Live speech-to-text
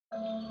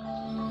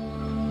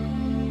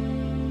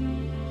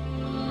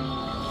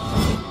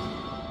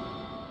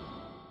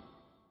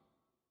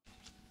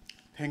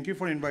Thank you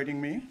for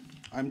inviting me.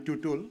 I'm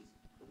Tutul.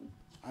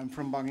 I'm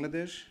from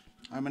Bangladesh.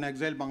 I'm an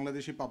exiled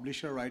Bangladeshi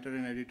publisher, writer,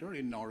 and editor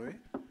in Norway.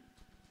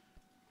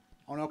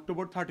 On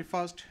October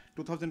 31st,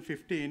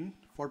 2015,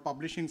 for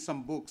publishing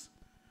some books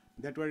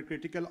that were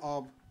critical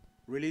of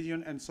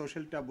religion and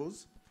social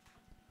taboos,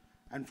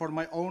 and for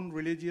my own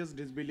religious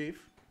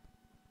disbelief,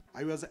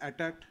 I was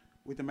attacked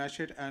with a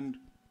machete and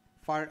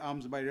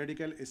firearms by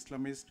radical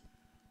Islamists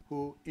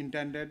who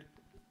intended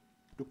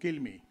to kill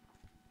me.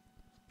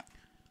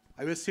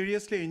 I was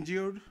seriously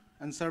injured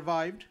and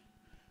survived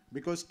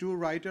because two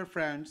writer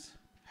friends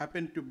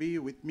happened to be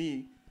with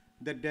me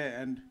that day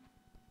and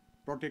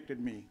protected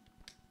me.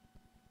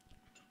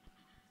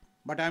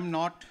 But I'm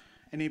not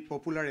any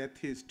popular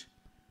atheist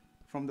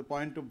from the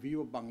point of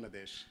view of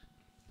Bangladesh.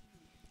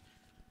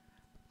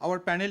 Our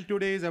panel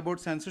today is about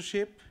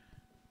censorship,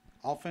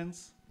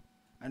 offense,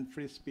 and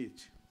free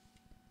speech.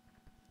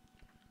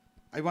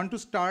 I want to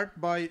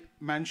start by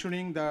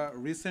mentioning the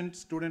recent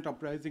student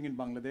uprising in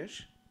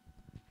Bangladesh.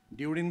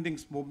 During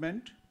this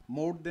movement,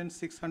 more than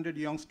 600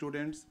 young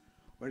students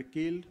were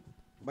killed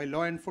by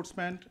law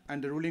enforcement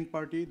and the ruling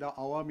party, the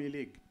Awami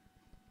League.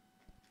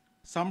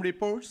 Some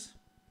reports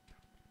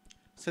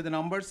say the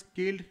numbers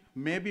killed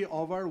may be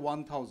over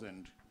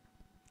 1,000,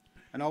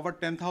 and over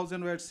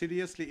 10,000 were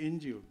seriously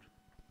injured.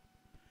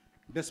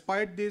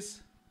 Despite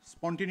this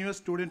spontaneous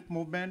student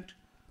movement,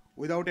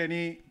 without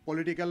any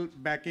political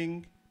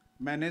backing,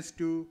 managed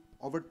to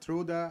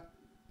overthrow the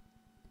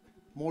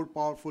more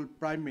powerful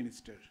prime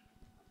minister,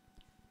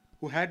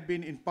 who had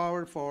been in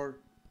power for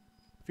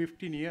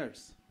 15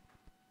 years.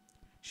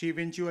 She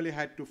eventually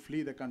had to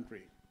flee the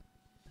country.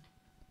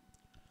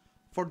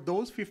 For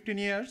those 15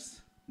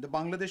 years, the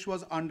Bangladesh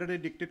was under a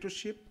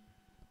dictatorship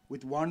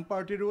with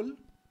one-party rule.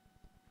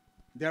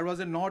 There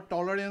was a no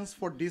tolerance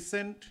for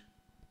dissent,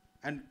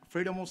 and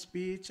freedom of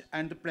speech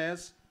and the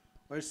press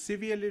were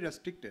severely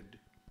restricted.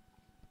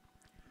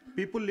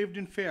 People lived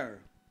in fear.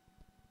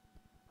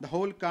 The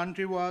whole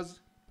country was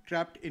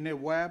trapped in a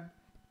web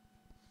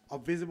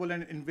of visible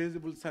and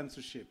invisible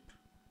censorship.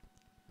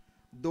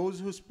 Those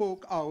who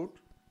spoke out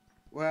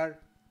were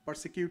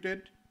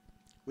persecuted,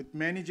 with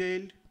many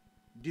jailed,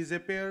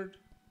 disappeared,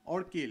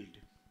 or killed.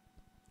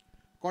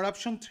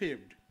 Corruption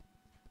thrived,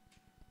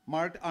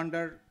 marked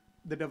under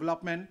the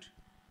development,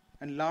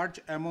 and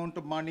large amount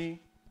of money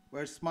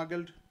were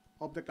smuggled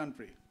of the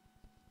country.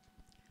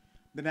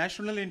 The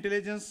National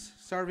Intelligence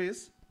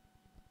Service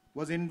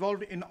was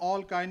involved in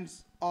all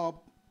kinds of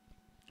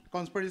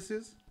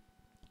conspiracies.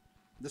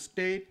 The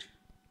state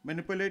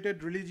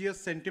manipulated religious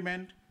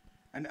sentiment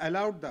and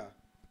allowed the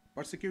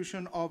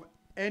persecution of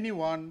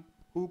anyone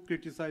who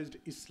criticized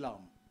Islam.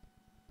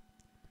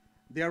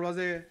 There was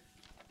a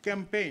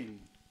campaign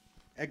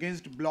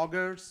against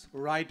bloggers,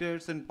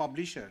 writers, and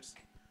publishers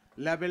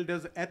labeled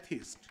as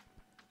atheists,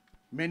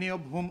 many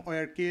of whom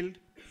were killed,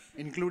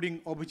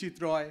 including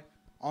Abhijit Roy,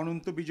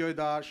 Ananta Bijoy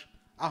Das,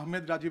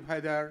 Ahmed Rajiv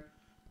Haidar,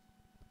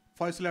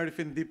 Faisal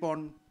Arifin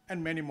Dipon,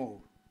 and many more.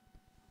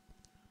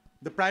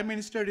 The Prime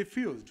Minister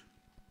refused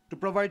to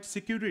provide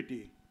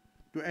security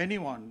to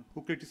anyone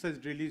who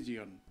criticized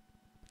religion,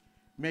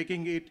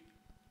 making it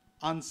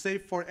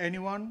unsafe for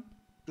anyone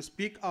to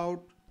speak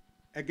out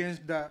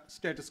against the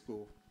status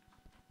quo.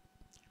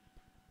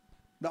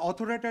 The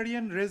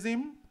authoritarian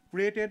regime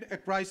created a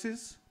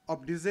crisis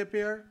of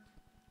despair,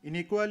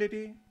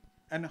 inequality,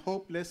 and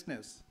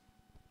hopelessness.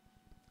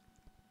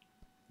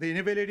 The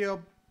inability of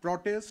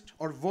protest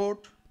or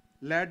vote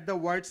led to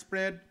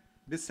widespread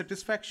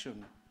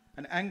dissatisfaction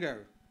and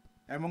anger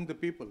among the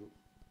people.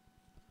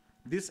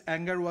 This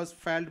anger was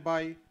felt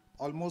by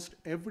almost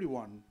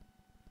everyone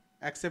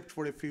except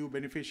for a few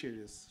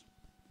beneficiaries.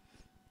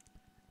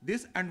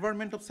 This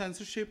environment of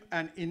censorship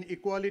and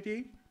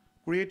inequality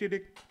created a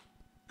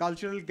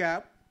cultural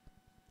gap,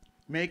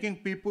 making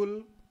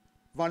people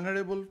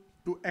vulnerable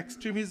to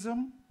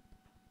extremism.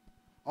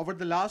 Over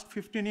the last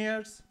 15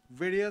 years,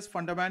 various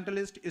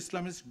fundamentalist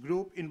Islamist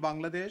groups in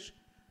Bangladesh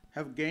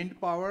have gained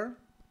power,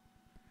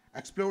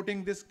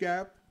 exploiting this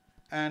gap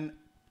and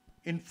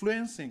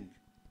influencing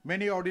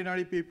many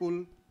ordinary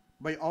people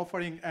by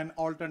offering an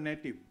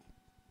alternative.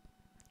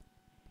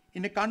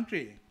 In a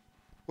country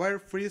where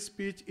free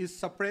speech is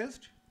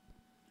suppressed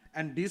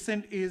and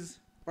dissent is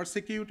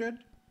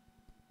persecuted,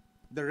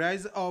 the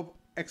rise of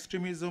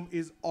extremism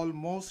is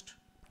almost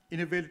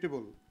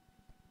inevitable.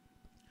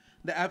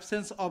 The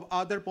absence of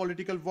other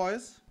political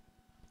voice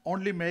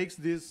only makes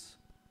this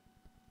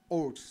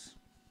worse.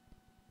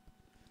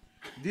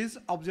 This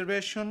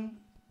observation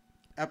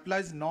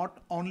applies not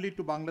only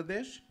to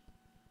Bangladesh,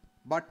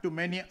 but to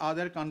many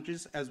other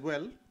countries as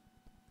well.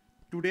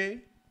 Today,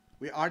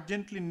 we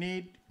urgently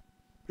need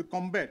to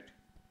combat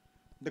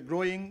the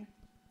growing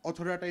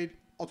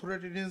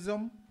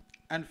authoritarianism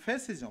and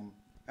fascism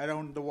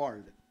around the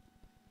world.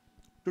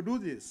 To do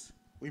this,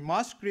 we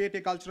must create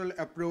a cultural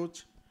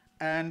approach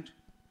and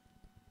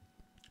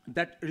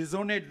that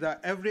resonates the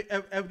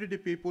everyday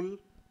people,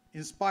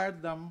 inspire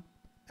them,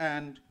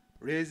 and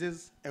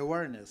raises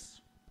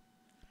awareness.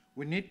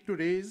 We need to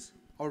raise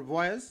our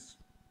voice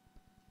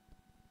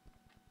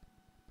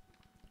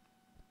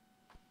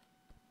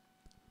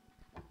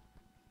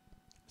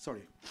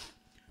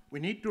We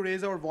need to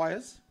raise our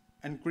voice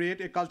and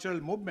create a cultural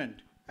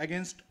movement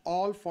against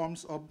all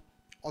forms of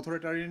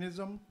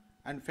authoritarianism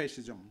and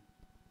fascism,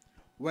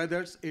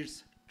 whether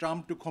it's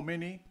Trump to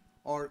Khomeini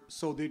or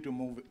Saudi to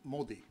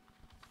Modi.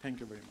 Thank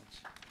you very much.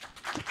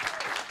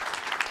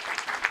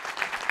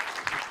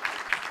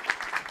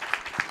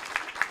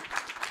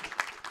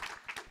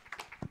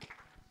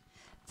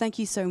 Thank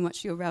you so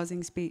much for your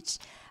rousing speech.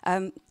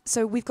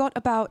 So we've got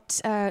about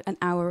an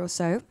hour or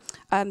so.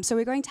 So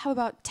we're going to have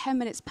about 10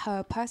 minutes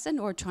per person,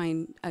 or try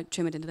and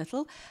trim it in a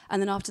little.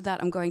 And then after that,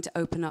 I'm going to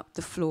open up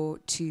the floor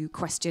to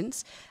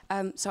questions.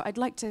 So I'd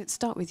like to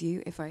start with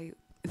you, if I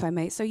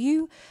may. So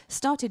you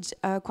started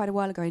quite a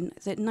while ago. In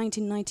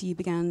 1990, you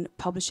began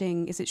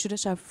publishing, is it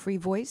Shudasha Free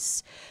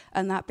Voice?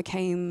 And that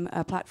became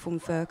a platform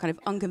for kind of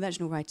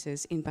unconventional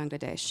writers in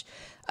Bangladesh.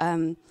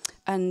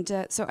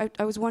 So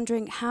I was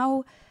wondering,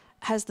 how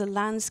has the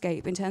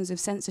landscape in terms of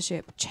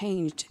censorship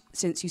changed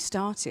since you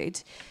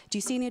started? Do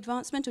you see any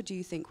advancement, or do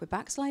you think we're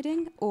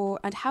backsliding?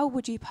 And how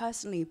would you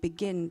personally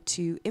begin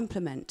to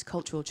implement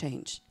cultural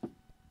change?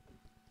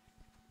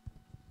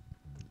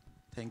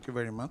 Thank you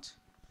very much.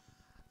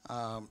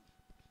 The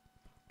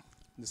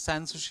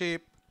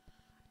censorship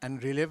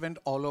and relevant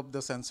all of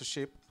the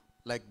censorship,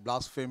 like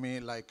blasphemy,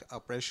 like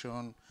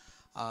oppression,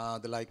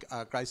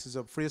 crisis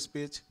of free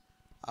speech,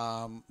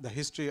 the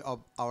history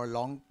of our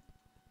long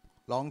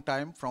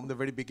time from the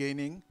very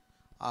beginning,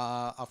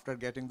 after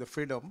getting the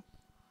freedom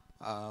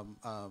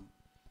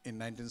in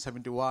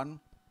 1971,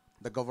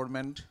 the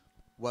government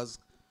was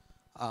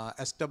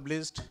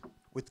established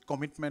with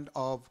commitment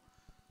of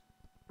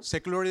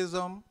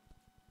secularism,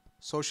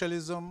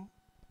 socialism,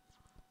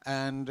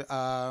 and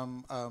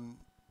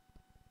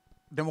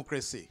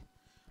democracy.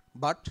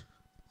 But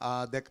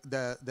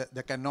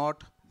they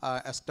cannot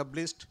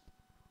establish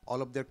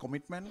all of their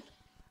commitment.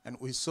 And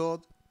we saw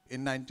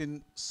in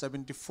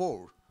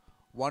 1974,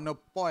 one of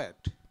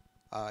poet,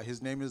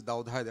 his name is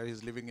Daud Haider,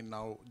 he's living in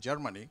now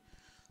Germany.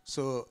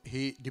 So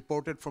he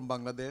deported from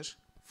Bangladesh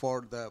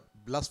for the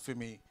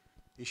blasphemy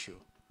issue.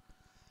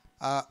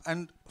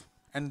 And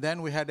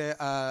then we had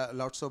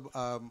lots of,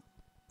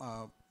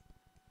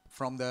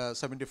 from the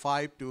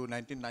 75 to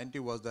 1990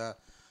 was the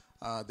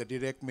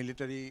direct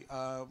military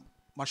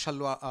martial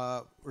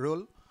law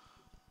rule.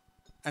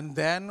 And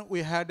then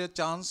we had a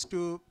chance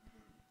to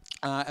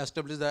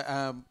establish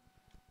the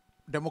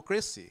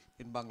democracy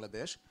in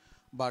Bangladesh.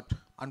 But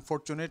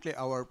unfortunately,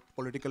 our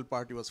political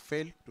party was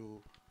failed to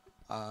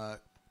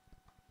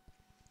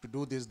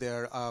do this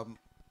there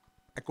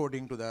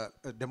according to the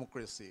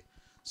democracy.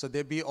 So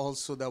there be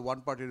also the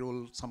one-party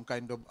rule, some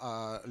kind of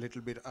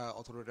little bit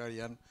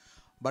authoritarian.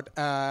 But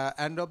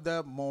end of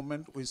the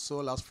moment we saw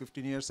last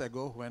 15 years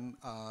ago when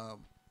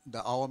the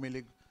Awami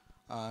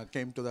League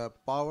came to the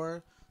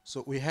power.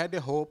 So we had a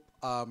hope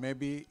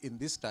maybe in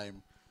this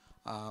time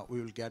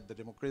we will get the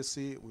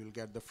democracy, we will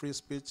get the free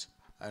speech,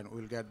 and we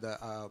will get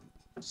the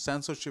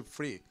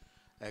censorship-free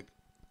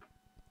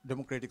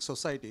democratic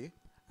society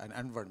and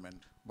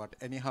environment. But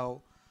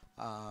anyhow,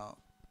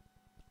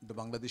 the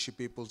Bangladeshi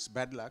people's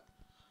bad luck,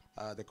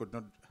 they could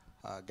not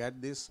get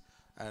this,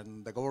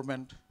 and the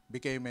government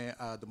became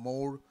the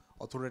more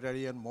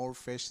authoritarian, more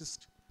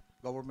fascist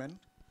government.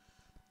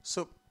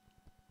 So,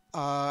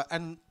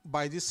 and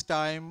by this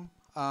time,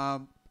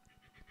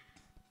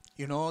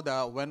 you know,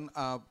 when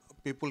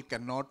people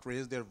cannot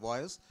raise their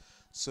voice,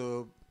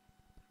 so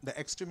the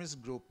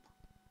extremist group,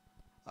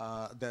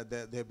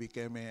 they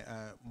became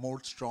more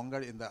stronger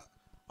in the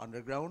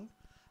underground.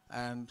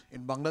 And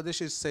in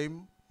Bangladesh is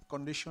same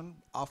condition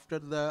after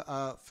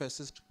the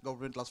fascist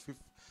government last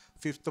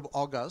 5th of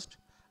August.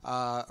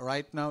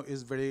 Right now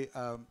is very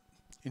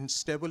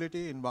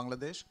instability in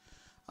Bangladesh.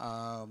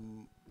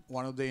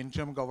 One of the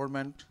interim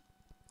government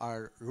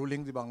are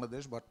ruling the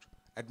Bangladesh, but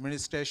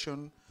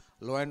administration,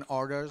 law and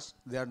orders,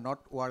 they are not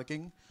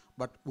working.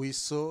 But we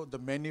saw the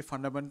many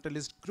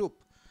fundamentalist group,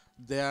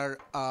 they are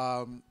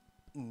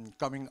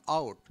coming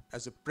out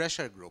as a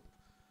pressure group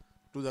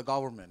to the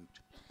government.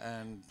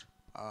 And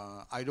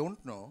I don't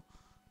know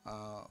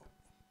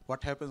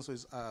what happens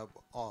is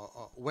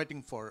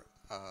waiting for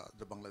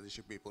the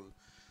Bangladeshi people.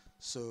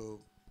 So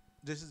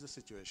this is the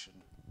situation.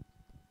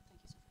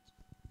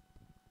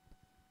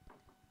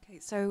 Thank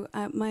you so much. Okay,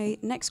 so my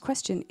next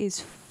question is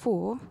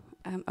for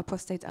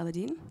Apostate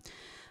Aladdin.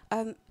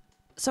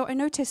 So I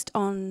noticed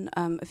on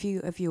a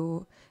few of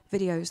your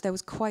videos there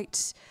was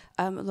quite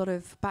a lot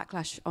of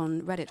backlash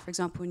on Reddit. For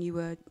example, when you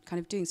were kind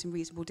of doing some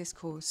reasonable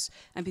discourse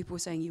and people were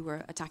saying you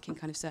were attacking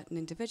kind of certain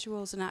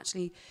individuals, and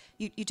actually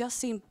you just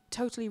seemed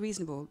totally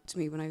reasonable to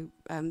me when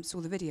I saw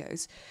the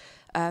videos.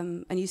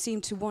 And you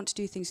seem to want to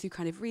do things through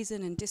kind of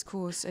reason and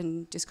discourse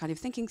and just kind of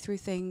thinking through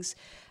things.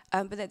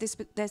 But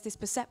there's this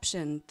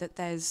perception that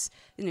there's,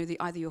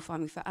 either you're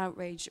farming for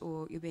outrage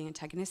or you're being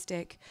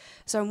antagonistic.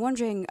 So I'm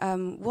wondering,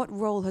 what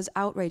role has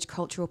outrage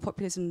culture or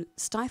populism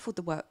stifled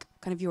the work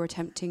kind of you're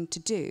attempting to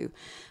do?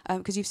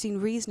 Because you've seen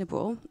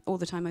reasonable all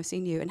the time I've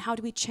seen you. And how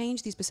do we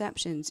change these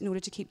perceptions in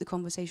order to keep the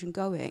conversation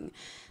going?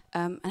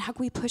 And how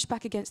can we push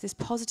back against this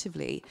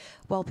positively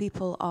while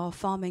people are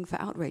farming for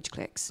outrage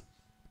clicks?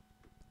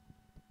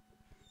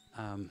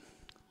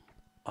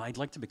 I'd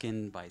like to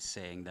begin by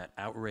saying that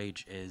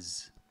outrage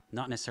is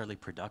not necessarily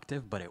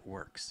productive, but it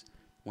works.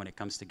 When it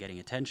comes to getting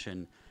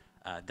attention,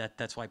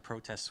 that's why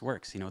protests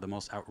works. The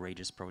most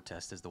outrageous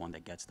protest is the one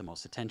that gets the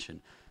most attention.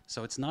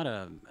 So it's not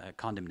a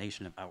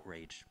condemnation of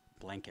outrage,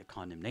 blanket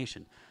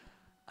condemnation.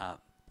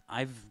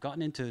 I've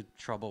gotten into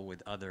trouble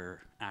with other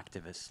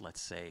activists,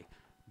 let's say,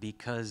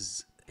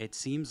 because it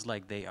seems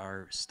like they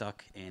are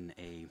stuck in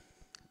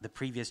the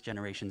previous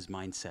generation's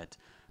mindset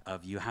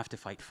of you have to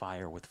fight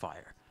fire with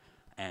fire.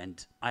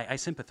 And I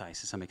sympathize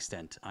to some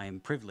extent. I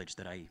am privileged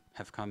that I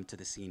have come to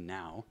the scene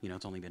now.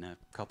 It's only been a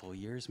couple of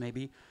years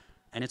maybe.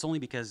 And it's only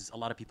because a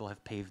lot of people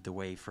have paved the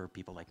way for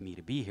people like me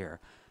to be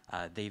here.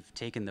 They've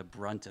taken the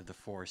brunt of the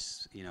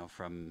force,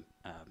 from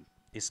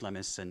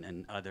Islamists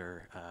and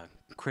other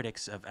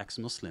critics of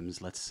ex-Muslims,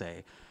 let's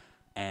say.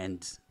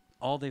 And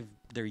all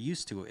they're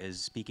used to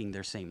is speaking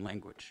their same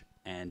language.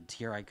 And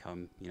here I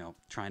come,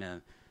 trying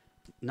to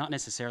not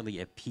necessarily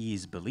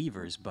appease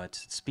believers, but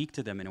speak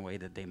to them in a way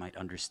that they might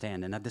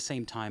understand, and at the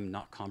same time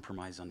not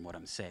compromise on what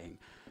I'm saying.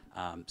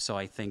 So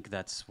I think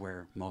that's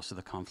where most of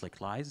the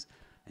conflict lies.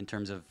 In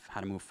terms of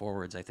how to move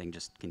forwards, I think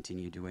just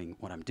continue doing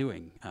what I'm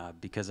doing,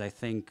 because I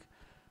think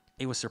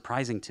it was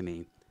surprising to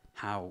me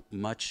how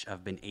much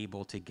I've been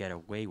able to get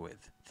away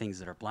with, things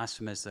that are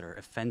blasphemous, that are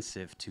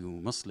offensive to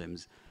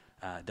Muslims,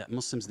 that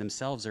Muslims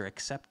themselves are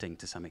accepting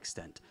to some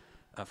extent.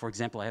 For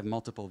example, I have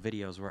multiple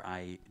videos where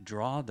I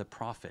draw the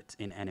Prophet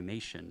in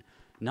animation,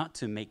 not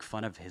to make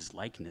fun of his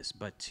likeness,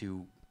 but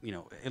to,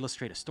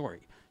 illustrate a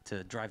story,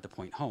 to drive the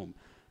point home.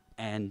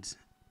 And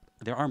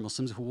there are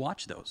Muslims who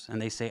watch those,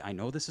 and they say, I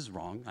know this is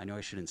wrong, I know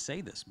I shouldn't say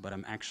this, but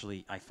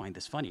I find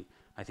this funny.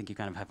 I think you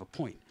kind of have a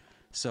point.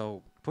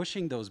 So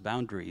pushing those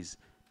boundaries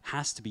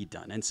has to be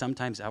done, and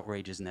sometimes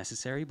outrage is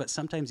necessary, but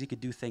sometimes you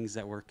could do things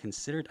that were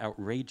considered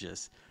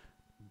outrageous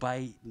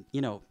by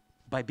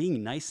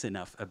being nice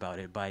enough about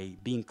it, by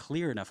being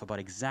clear enough about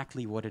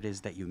exactly what it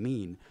is that you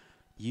mean,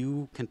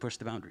 you can push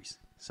the boundaries.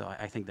 So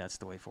I think that's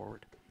the way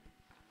forward.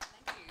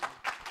 Thank you.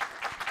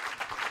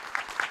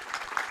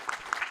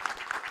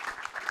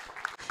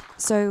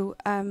 So,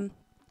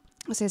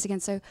 I'll say this again.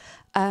 So,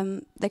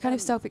 they kind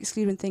of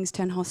self-exclude when things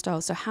turn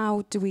hostile. So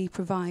how do we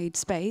provide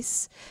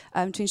space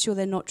to ensure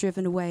they're not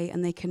driven away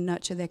and they can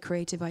nurture their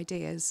creative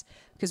ideas?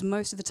 Because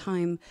most of the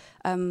time,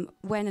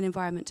 when an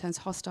environment turns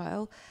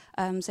hostile,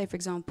 say, for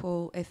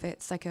example, if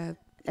it's like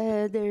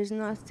there is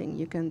nothing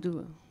you can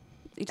do.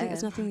 You think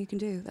there's nothing you can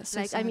do? That's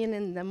so sad.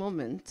 In the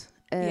moment,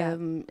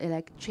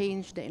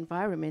 change the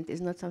environment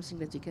is not something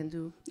that you can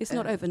do. It's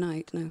not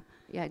overnight, no.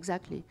 Yeah,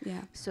 exactly.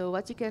 Yeah. So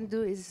what you can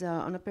do is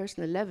on a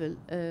personal level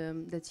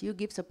that you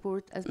give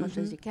support as much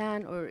as you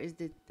can, or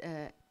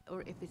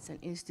or if it's an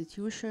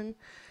institution,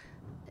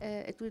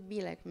 it would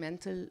be like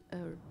mental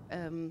or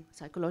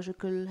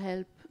psychological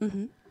help.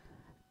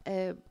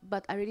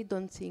 But I really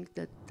don't think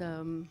that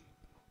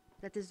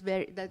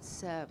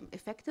that's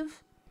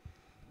effective.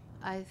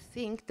 I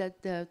think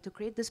that to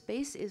create the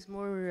space is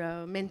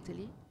more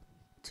mentally,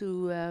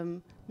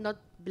 to not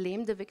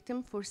blame the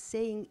victim for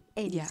saying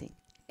anything,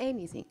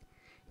 anything.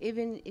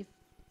 Even if,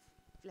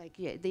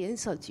 they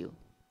insult you,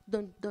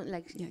 don't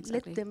let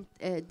them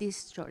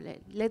discharge.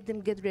 Let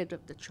them get rid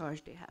of the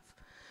charge they have,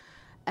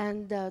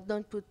 and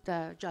don't put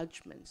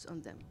judgments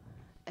on them.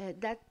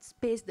 That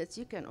space that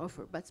you can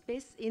offer, but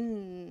space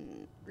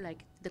in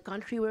the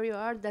country where you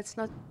are, that's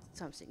not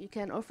something you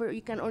can offer.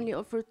 You can only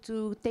offer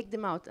to take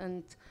them out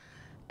and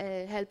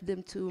help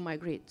them to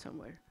migrate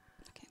somewhere.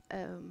 Okay.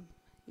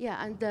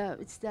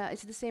 It's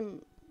the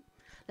same.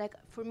 Like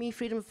for me,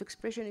 freedom of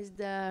expression is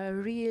the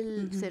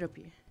real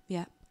therapy.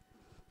 Yeah.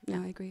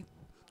 No, I agree.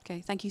 Okay,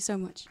 thank you so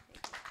much.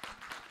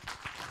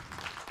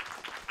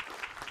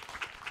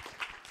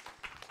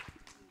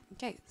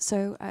 Okay,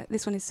 so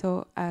this one is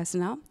for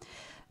Sanal.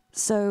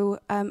 So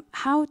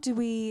how do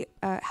we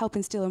help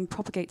instill and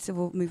propagate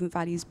civil movement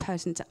values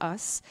pertinent to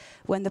us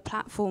when the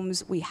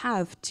platforms we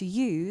have to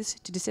use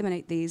to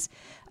disseminate these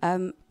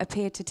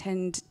appear to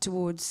tend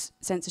towards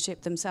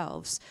censorship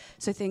themselves?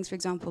 So things, for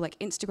example, like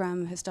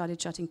Instagram has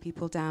started shutting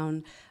people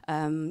down.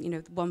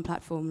 One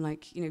platform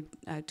like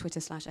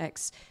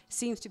Twitter/X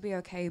seems to be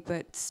okay,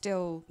 but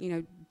still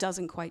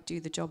doesn't quite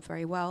do the job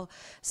very well.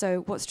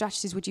 So what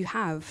strategies would you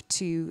have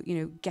to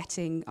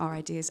getting our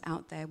ideas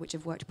out there which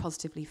have worked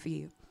positively for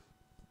you?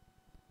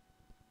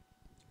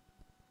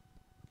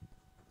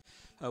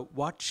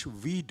 What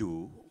should we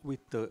do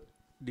with the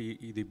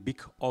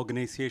big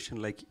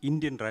organization like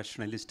Indian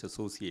Rationalist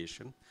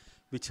Association,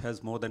 which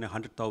has more than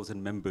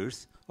 100,000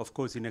 members, of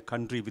course, in a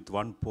country with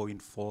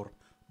 1.4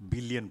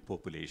 billion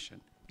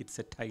population. It's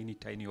a tiny,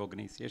 tiny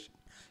organization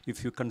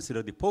if you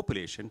consider the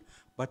population,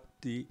 but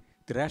the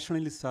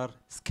rationalists are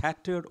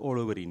scattered all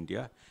over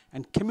India,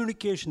 and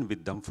communication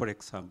with them, for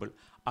example,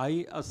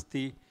 I, as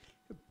the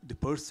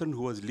person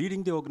who was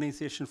leading the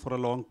organization for a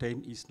long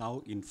time, is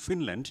now in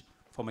Finland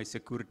for my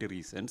security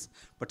reasons,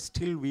 but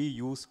still we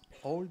use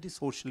all the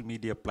social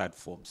media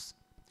platforms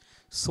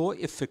so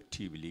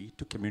effectively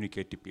to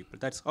communicate to people.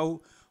 That's how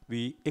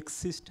we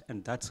exist,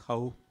 and that's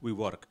how we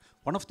work.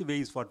 One of the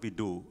ways what we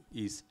do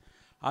is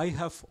I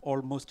have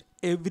almost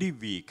every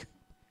week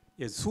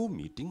a Zoom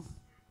meeting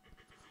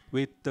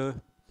with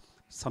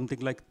something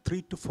like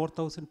 3,000 to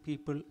 4,000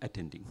 people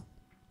attending.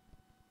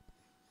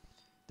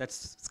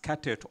 That's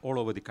scattered all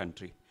over the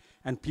country.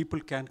 And people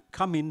can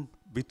come in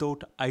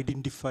without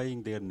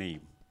identifying their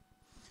name.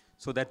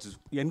 So that's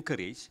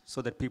encouraged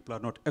so that people are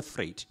not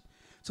afraid.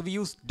 So we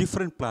use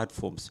different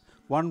platforms.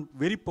 One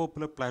very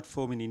popular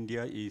platform in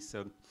India is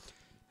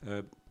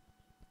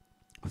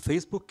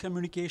Facebook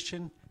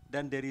communication.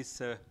 Then there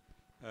is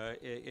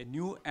a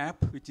new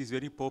app which is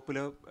very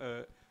popular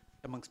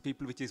amongst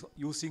people, which is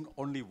using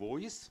only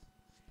voice.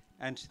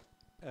 And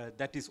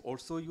that is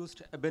also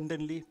used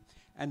abundantly.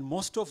 And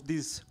most of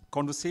these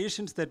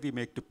conversations that we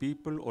make to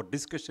people or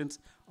discussions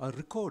are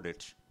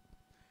recorded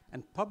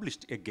and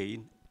published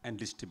again and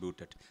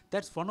distributed.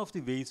 That's one of the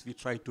ways we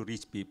try to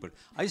reach people.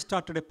 I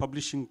started a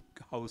publishing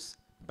house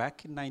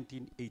back in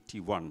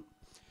 1981.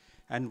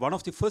 And one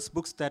of the first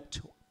books that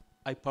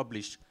I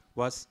published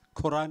was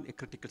Quran, A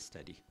Critical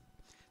Study.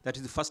 That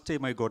is the first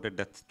time I got a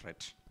death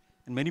threat.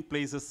 In many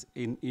places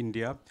in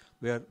India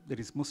where there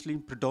is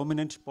Muslim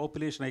predominant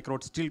population, I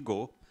cannot still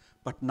go.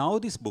 But now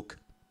this book,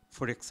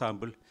 for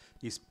example,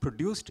 is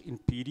produced in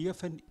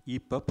PDF and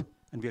EPUB,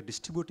 and we are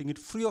distributing it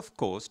free of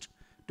cost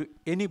to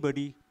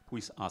anybody who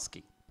is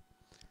asking.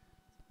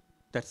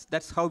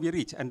 That's how we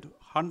reach, and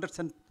hundreds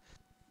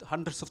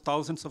of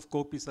thousands of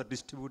copies are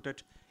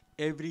distributed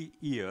every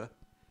year,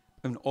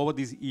 over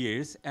these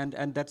years, and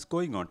that's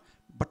going on.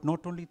 But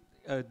not only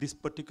this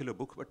particular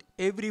book, but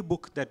every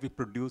book that we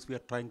produce, we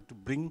are trying to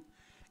bring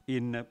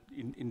in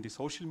the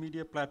social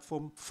media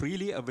platform,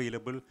 freely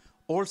available,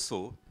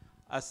 also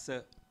as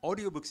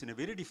audiobooks in a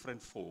very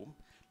different form,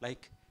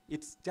 like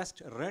it's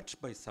just read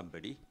by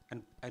somebody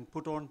and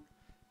put on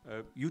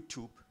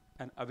YouTube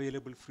and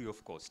available free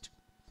of cost.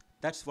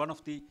 That's one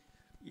of the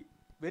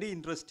very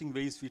interesting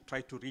ways we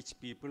try to reach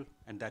people,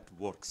 and that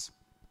works.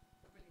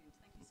 Brilliant.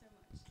 Thank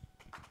you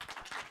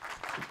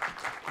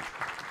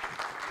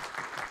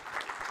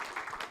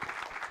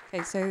so much.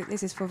 Okay, so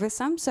this is for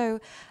Wissam.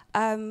 So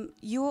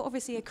you're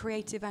obviously a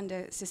creative and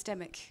a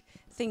systemic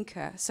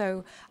thinker.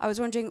 So I was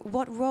wondering,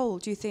 what role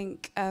do you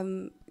think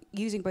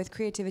using both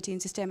creativity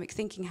and systemic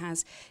thinking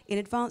has in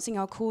advancing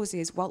our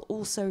causes while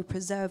also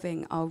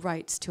preserving our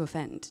rights to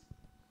offend?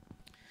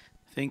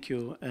 Thank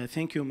you.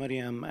 Thank you,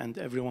 Maryam, and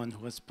everyone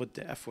who has put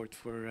the effort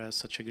for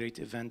such a great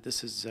event.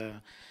 This is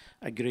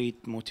a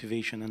great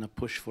motivation and a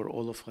push for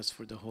all of us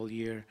for the whole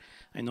year.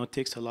 I know it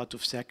takes a lot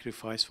of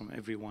sacrifice from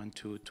everyone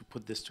to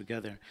put this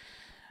together.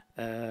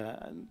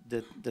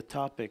 The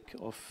topic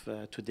of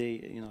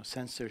today,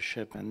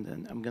 censorship,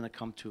 and I'm going to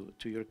come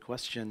to your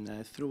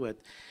question through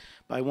it.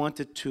 But I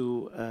wanted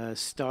to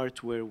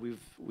start where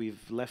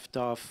we've left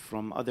off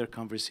from other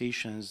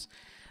conversations,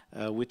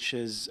 which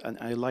is, and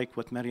I like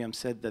what Maryam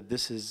said, that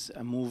this is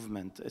a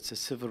movement. It's a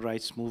civil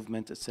rights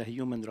movement. It's a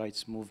human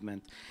rights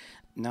movement.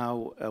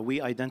 Now, we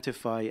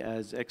identify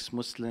as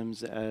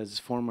ex-Muslims, as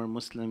former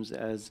Muslims,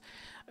 as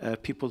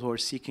people who are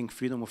seeking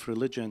freedom of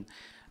religion,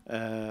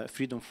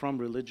 freedom from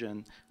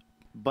religion,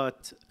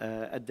 but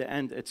at the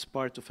end, it's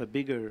part of a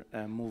bigger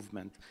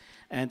movement.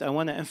 And I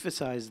want to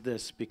emphasize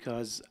this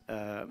because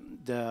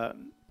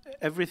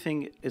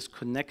everything is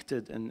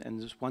connected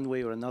in one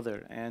way or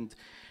another. And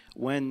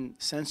when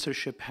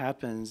censorship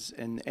happens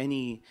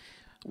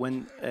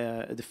when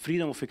the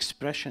freedom of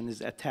expression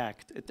is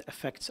attacked, it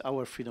affects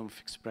our freedom of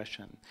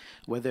expression.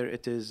 Whether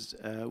it is,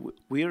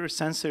 we are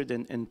censored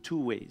in two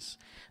ways.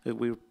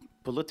 We're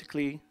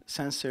politically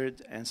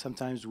censored, and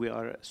sometimes we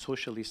are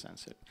socially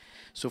censored.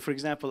 So, for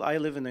example, I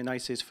live in the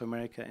United States of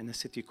America in a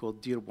city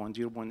called Dearborn.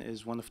 Dearborn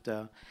is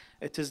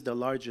it is the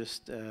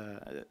largest,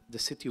 the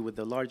city with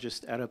the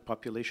largest Arab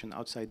population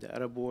outside the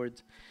Arab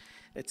world.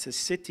 It's a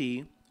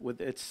city with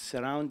its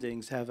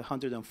surroundings have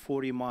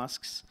 140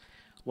 mosques,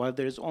 while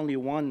there's only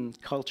one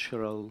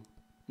cultural,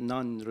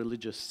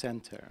 non-religious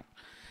center.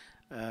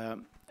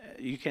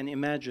 You can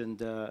imagine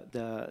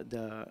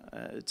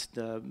it's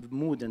the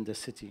mood in the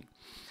city.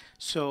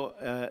 So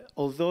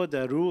although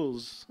the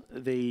rules,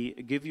 they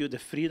give you the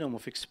freedom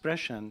of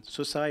expression,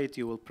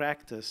 society will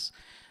practice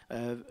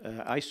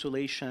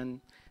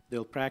isolation,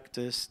 they'll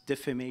practice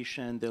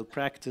defamation, they'll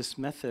practice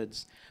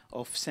methods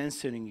of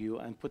censoring you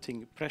and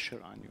putting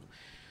pressure on you.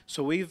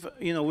 So we've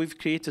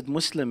created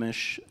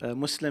Muslimish.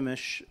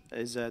 Muslimish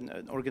is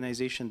an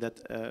organization that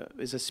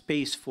is a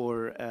space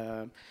for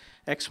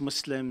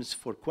ex-Muslims,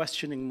 for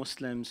questioning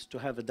Muslims, to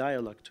have a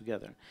dialogue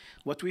together.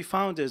 What we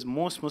found is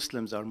most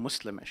Muslims are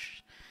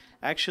Muslimish.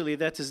 Actually,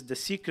 that is the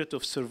secret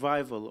of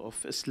survival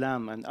of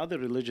Islam and other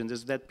religions,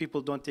 is that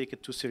people don't take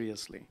it too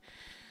seriously.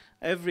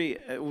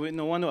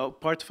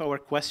 Part of our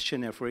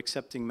questionnaire for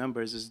accepting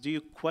members is, do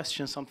you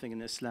question something in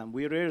Islam?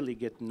 We rarely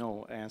get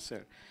no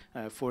answer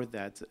for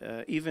that.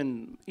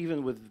 Even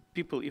with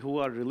people who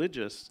are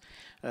religious,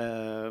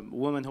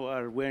 women who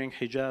are wearing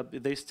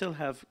hijab, they still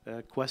have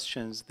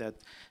questions, that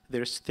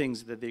there's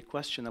things that they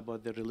question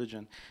about their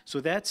religion.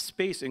 So that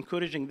space,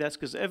 encouraging that,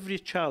 because every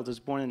child is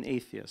born an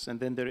atheist, and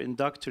then they're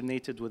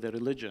indoctrinated with a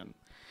religion.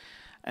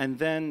 And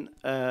then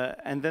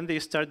they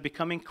start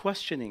becoming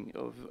questioning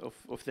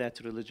of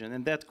that religion.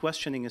 And that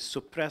questioning is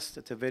suppressed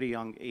at a very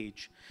young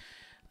age.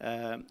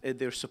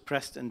 They're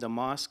suppressed in the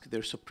mosque,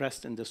 they're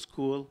suppressed in the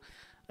school.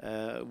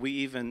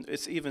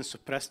 It's even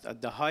suppressed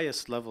at the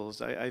highest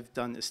levels. I've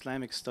done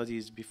Islamic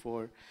studies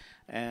before,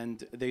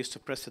 and they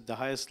suppress at the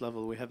highest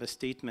level. We have a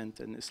statement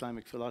in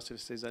Islamic philosophy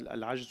that says,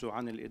 "Al-ajzu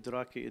an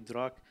al-idraki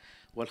idrak,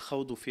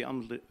 wal-khawdu fi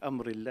amri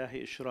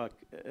Allahi ishrak."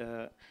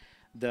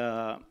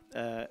 The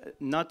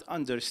not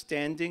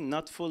understanding,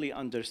 not fully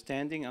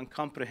understanding and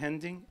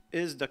comprehending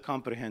is the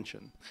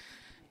comprehension.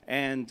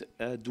 And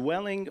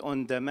dwelling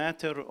on the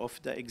matter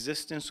of the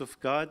existence of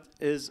God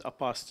is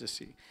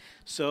apostasy.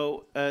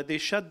 So they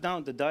shut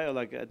down the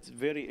dialogue at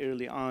very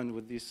early on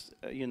with these,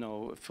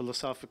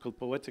 philosophical,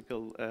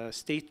 poetical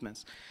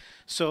statements.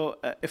 So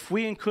if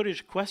we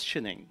encourage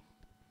questioning,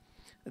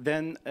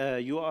 then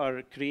you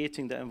are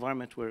creating the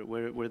environment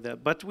where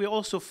that. But we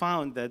also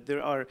found that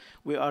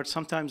we are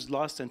sometimes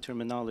lost in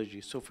terminology.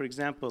 So, for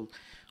example,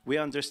 we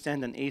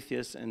understand an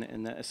atheist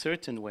in a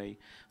certain way,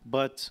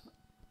 but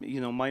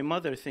my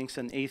mother thinks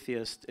an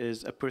atheist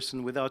is a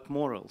person without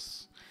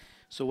morals.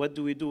 So what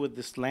do we do with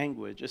this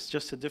language? It's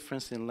just a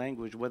difference in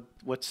language.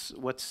 What's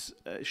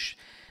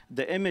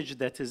the image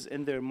that is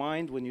in their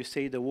mind when you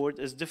say the word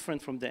is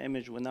different from the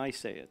image when I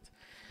say it.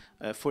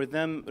 For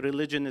them,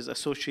 religion is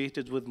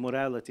associated with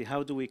morality.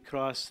 How do we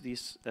cross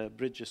these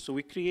bridges? So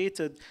we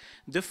created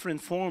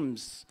different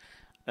forms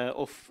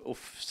of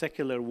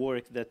secular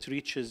work that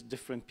reaches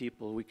different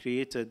people. We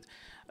created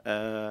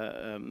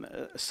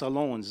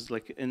salons,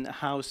 like in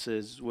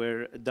houses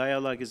where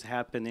dialogue is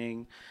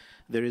happening.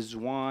 There is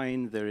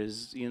wine, there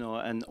is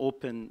an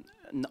open,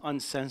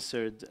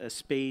 uncensored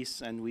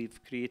space, and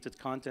we've created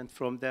content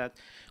from that.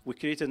 We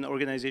created an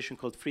organization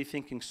called Free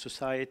Thinking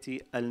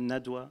Society,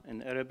 Al-Nadwa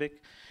in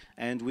Arabic,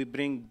 and we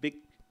bring big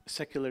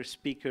secular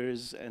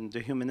speakers and the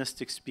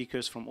humanistic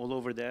speakers from all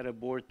over the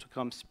Arab world to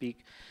come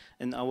speak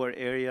in our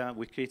area.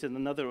 We created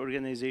another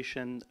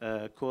organization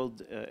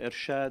called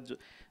Irshad.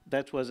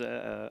 That was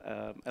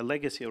a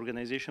legacy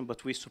organization,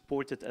 but we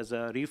support it as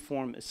a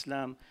Reform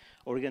Islam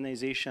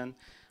organization.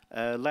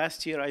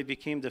 Last year, I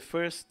became the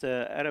first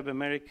Arab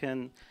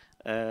American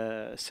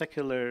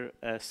secular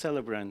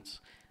celebrant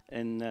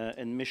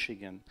in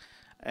Michigan.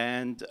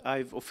 And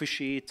I've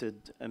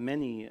officiated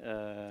many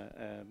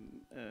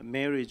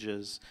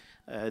marriages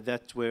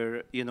that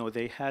were,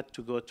 they had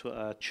to go to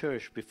a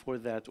church before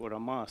that or a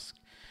mosque.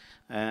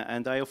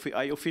 And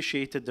I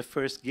officiated the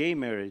first gay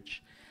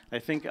marriage. I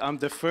think I'm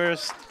the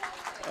first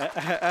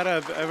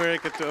Arab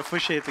American to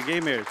officiate a gay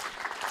marriage.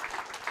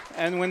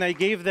 And when I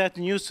gave that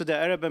news to the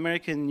Arab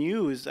American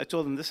News, I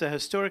told them this is a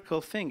historical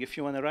thing. If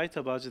you want to write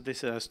about it, they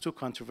said it's too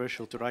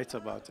controversial to write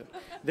about it.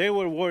 They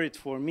were worried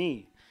for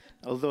me,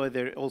 although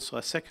they're also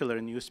a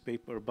secular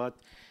newspaper. But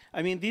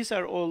I mean, these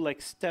are all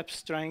like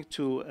steps trying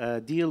to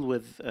deal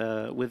with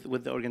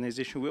the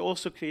organization. We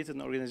also created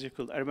an organization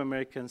called Arab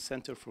American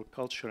Center for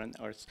Culture and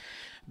Arts,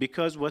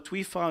 because what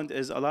we found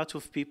is a lot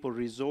of people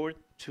resort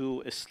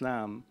to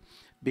Islam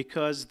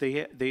because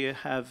they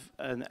have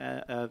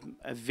a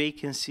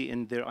vacancy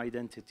in their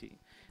identity.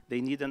 They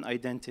need an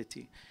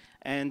identity.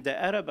 And the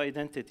Arab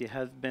identity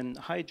has been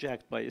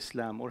hijacked by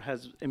Islam or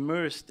has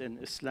immersed in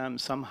Islam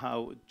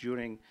somehow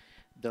during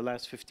the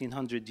last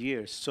 1,500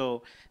 years.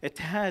 So it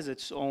has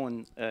its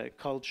own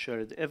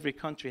culture. Every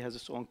country has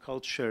its own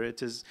culture.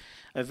 It is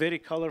a very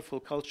colorful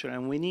culture,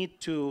 and we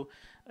need to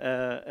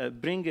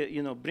bring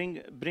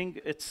it, bring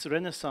its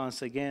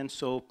renaissance again.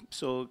 So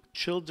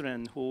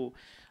children who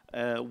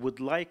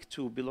would like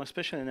to belong,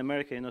 especially in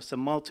America, it's a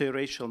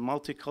multiracial,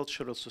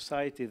 multicultural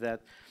society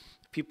that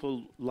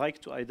people like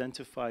to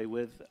identify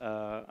with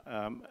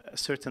a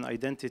certain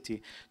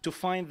identity, to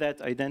find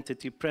that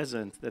identity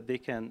present that they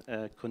can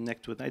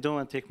connect with. I don't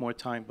want to take more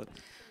time, but.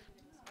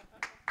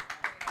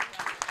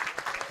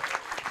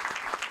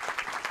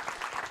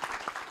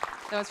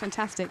 That was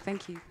fantastic,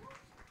 thank you.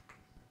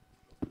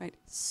 Right,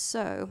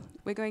 so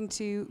we're going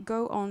to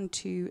go on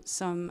to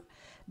some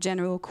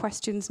general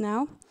questions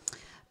now.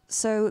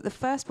 So the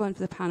first one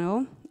for the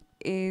panel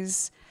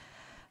is,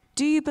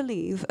 do you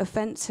believe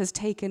offence has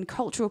taken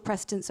cultural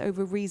precedence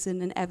over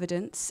reason and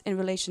evidence in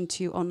relation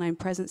to online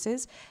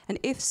presences? And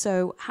if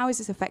so, how is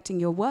this affecting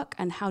your work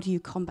and how do you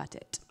combat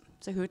it?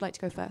 So who would like to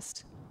go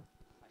first?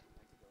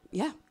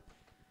 Yeah.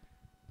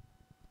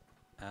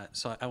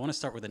 So I want to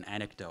start with an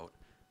anecdote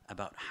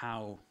about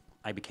how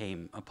I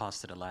became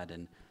Apostate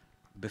Aladdin.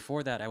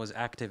 Before that, I was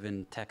active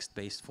in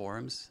text-based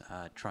forums,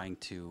 trying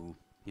to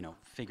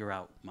figure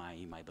out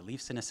my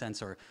beliefs in a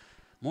sense, or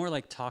more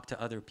like talk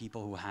to other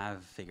people who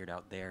have figured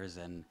out theirs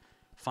and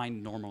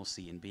find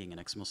normalcy in being an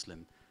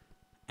ex-Muslim.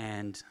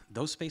 And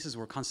those spaces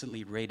were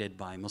constantly raided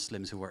by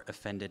Muslims who were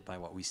offended by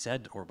what we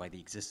said or by the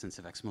existence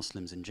of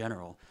ex-Muslims in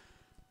general.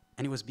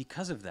 And it was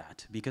because of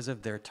that, because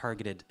of their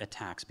targeted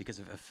attacks, because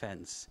of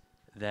Offence,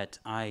 that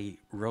I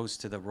rose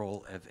to the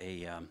role of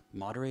a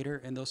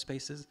moderator in those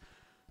spaces.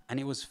 And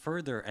it was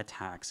further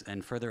attacks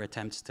and further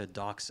attempts to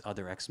dox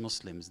other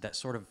ex-Muslims that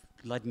sort of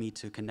led me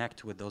to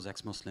connect with those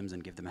ex-Muslims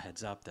and give them a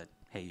heads up that,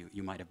 hey,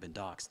 you might have been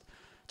doxed.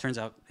 Turns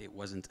out it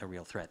wasn't a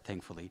real threat,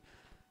 thankfully.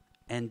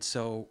 And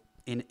so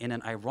in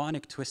an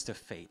ironic twist of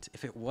fate,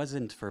 if it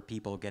wasn't for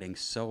people getting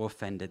so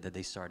offended that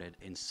they started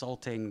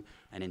insulting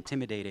and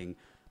intimidating,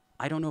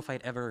 I don't know if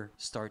I'd ever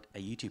start a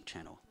YouTube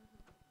channel.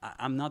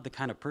 I'm not the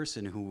kind of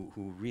person who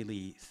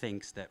really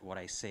thinks that what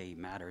I say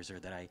matters or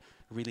that I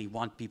really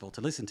want people to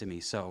listen to me.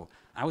 So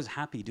I was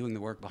happy doing the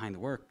work behind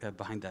the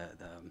behind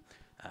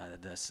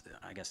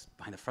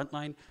the front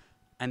line.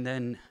 And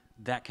then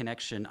that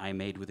connection I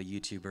made with a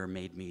YouTuber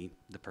made me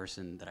the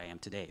person that I am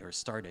today, or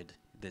started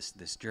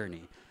this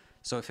journey.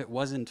 So if it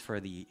wasn't for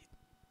the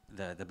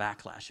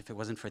backlash, if it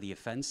wasn't for the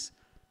offense,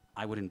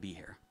 I wouldn't be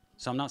here.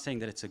 So I'm not saying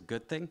that it's a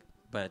good thing,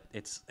 but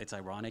it's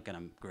ironic, and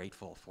I'm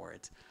grateful for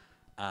it.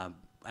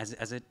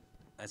 As it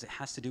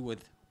has to do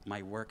with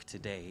my work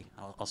today,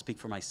 I'll speak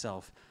for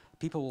myself.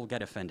 People will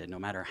get offended no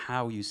matter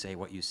how you say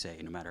what you say,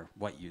 no matter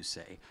what you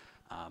say.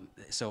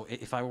 So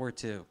if I were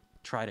to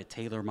try to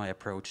tailor my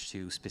approach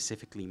to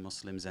specifically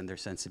Muslims and their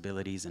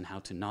sensibilities and how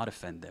to not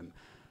offend them,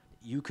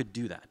 you could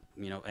do that,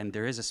 and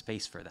there is a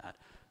space for that.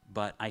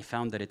 But I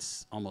found that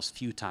it's almost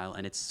futile,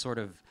 and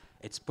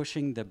it's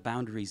pushing the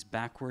boundaries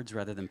backwards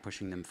rather than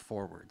pushing them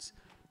forwards.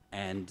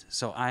 And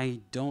so I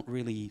don't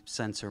really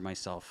censor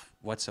myself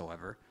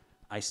whatsoever.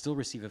 I still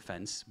receive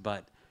offense,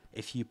 but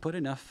if you put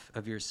enough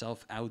of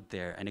yourself out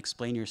there and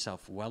explain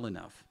yourself well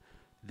enough,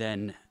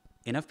 then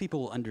enough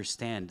people will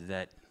understand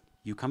that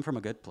you come from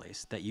a good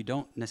place, that you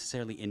don't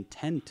necessarily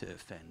intend to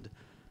offend.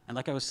 And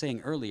like I was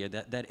saying earlier,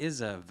 that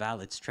is a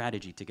valid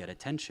strategy to get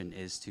attention,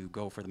 is to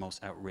go for the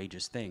most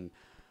outrageous thing.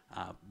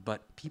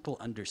 But people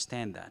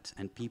understand that,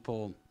 and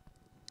people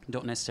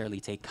don't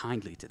necessarily take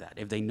kindly to that.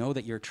 If they know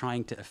that you're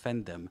trying to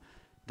offend them,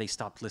 they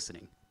stopped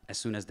listening as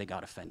soon as they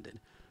got offended.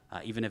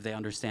 Even if they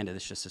understand it,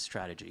 it's just a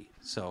strategy.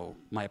 So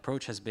my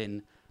approach has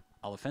been,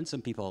 I'll offend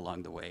some people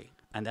along the way,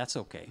 and that's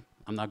okay.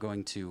 I'm not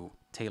going to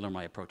tailor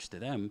my approach to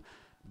them,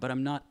 but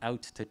I'm not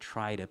out to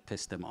try to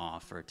piss them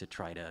off or to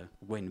try to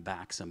win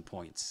back some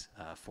points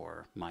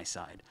for my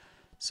side.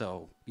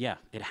 So yeah,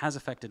 it has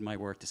affected my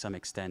work to some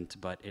extent,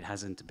 but it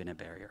hasn't been a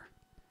barrier.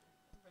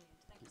 Brilliant.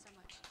 Thank you so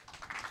much.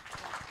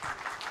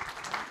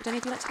 Would any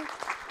of you like to go?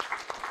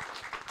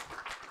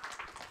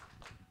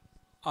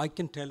 I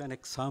can tell an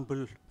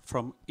example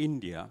from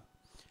India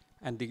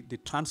and the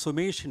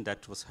transformation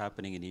that was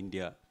happening in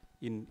India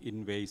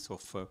in ways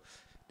of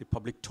the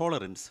public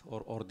tolerance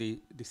or the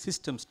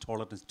system's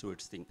tolerance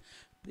towards things.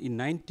 In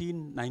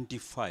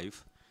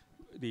 1995,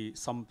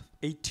 some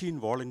 18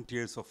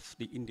 volunteers of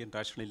the Indian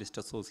Rationalist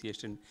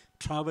Association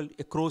traveled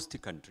across the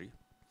country,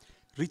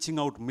 reaching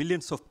out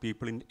millions of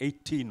people in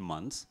 18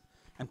 months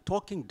and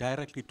talking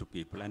directly to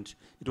people. And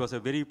it was a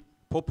very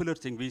popular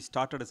thing. We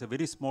started as a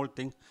very small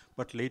thing,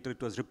 but later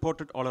it was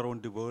reported all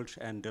around the world.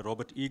 And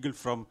Robert Eagle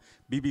from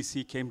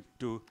BBC came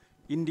to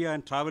India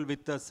and traveled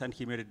with us, and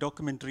he made a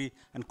documentary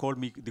and called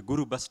me the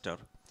Guru Buster.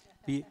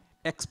 We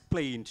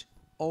explained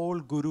all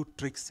Guru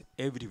tricks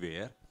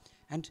everywhere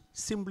and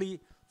simply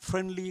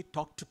friendly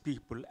talk to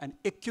people and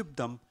equip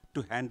them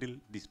to handle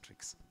these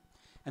tricks.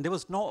 And there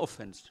was no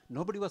offense.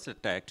 Nobody was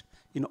attacked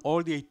in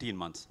all the 18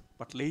 months.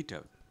 But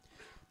later,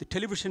 the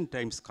television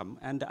times come,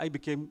 and I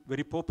became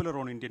very popular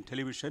on Indian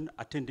television,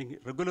 attending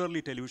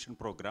regularly television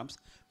programs.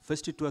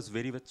 First, it was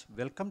very much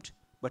welcomed,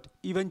 but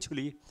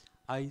eventually,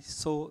 I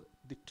saw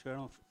the turn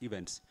of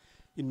events.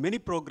 In many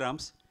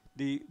programs,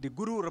 the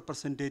Guru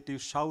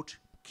representatives shout,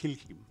 "Kill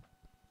him,"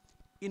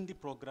 in the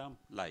program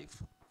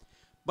live.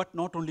 But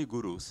not only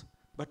Gurus,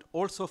 but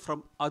also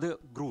from other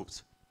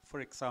groups.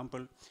 For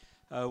example,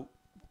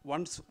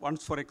 once,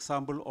 for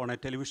example, on a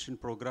television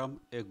program,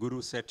 a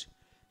Guru said,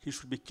 he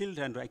should be killed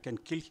and I can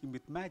kill him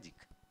with magic.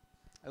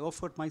 I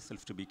offered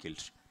myself to be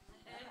killed.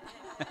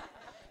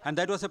 And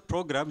that was a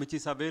program which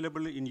is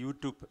available in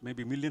YouTube.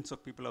 Maybe millions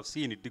of people have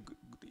seen it.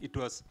 It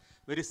was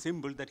very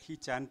simple that he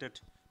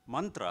chanted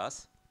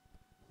mantras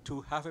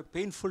to have a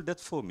painful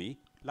death for me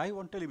live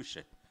on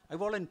television. I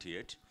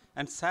volunteered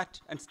and sat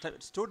and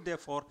stood there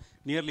for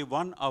nearly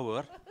 1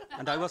 hour,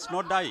 and I was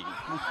not dying.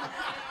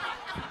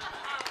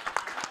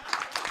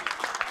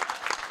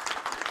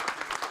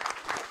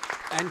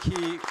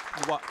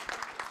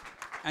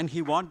 And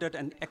he wanted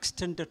an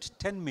extended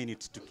 10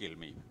 minutes to kill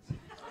me.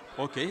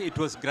 Okay, it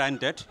was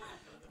granted.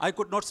 I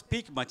could not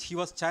speak much. He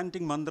was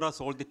chanting mantras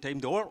all the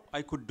time. All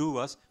I could do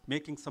was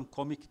making some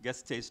comic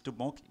gestures to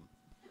mock him.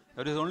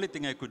 That was the only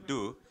thing I could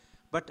do.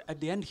 But at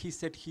the end, he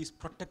said he's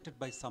protected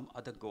by some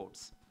other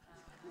gods.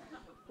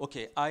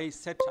 Okay, I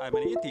said I'm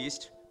an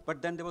atheist,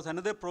 But then there was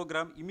another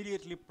program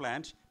immediately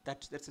planned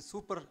that's a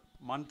super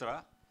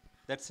mantra,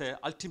 that's a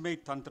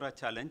ultimate tantra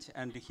challenge,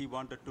 and he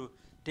wanted to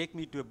take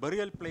me to a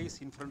burial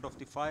place in front of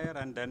the fire,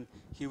 and then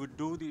he would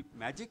do the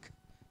magic.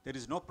 There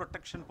is no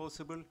protection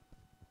possible.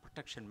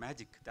 Protection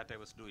magic that I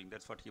was doing,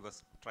 that's what he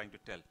was trying to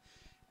tell.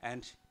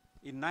 And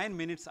in 9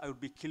 minutes, I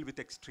would be killed with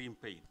extreme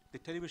pain. The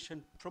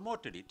television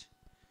promoted it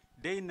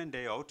day in and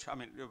day out. I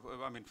mean,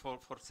 for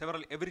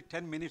several, every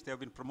 10 minutes they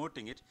have been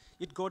promoting it.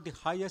 It got the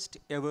highest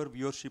ever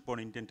viewership on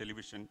Indian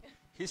television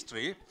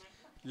history.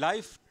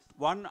 Live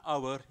 1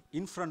 hour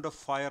in front of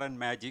fire and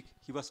magic,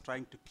 he was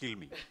trying to kill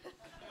me.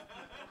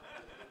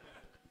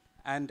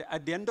 And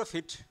at the end of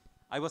it,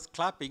 I was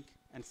clapping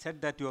and said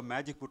that your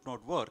magic would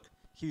not work.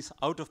 He's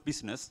out of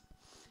business.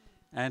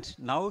 And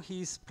now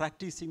he's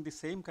practicing the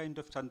same kind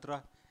of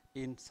tantra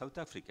in South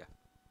Africa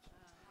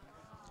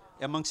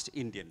amongst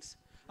Indians.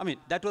 I mean,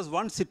 that was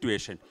one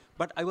situation.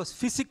 But I was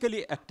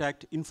physically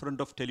attacked in front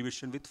of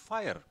television with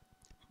fire.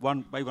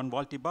 By one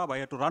Walti Baba, I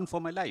had to run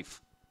for my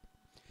life.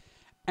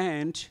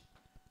 And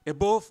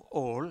above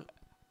all,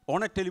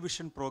 on a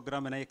television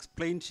program, when I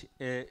explained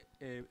a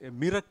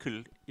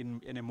miracle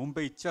in a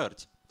Mumbai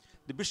church,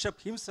 the bishop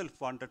himself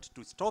wanted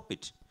to stop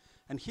it.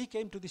 And he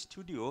came to the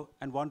studio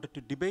and wanted to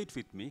debate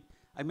with me.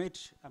 I made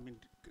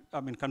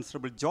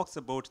considerable jokes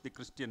about the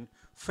Christian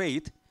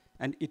faith,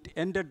 and it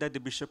ended that the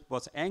bishop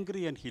was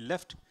angry and he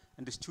left,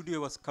 and the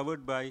studio was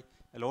covered by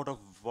a lot of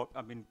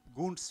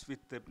goons with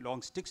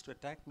long sticks to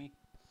attack me.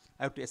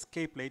 I had to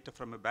escape later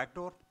from a back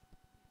door,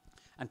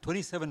 and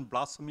 27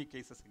 blasphemy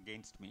cases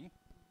against me.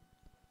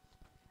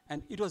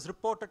 And it was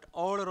reported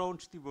all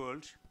around the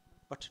world,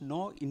 but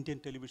no Indian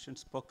television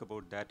spoke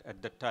about that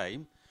at the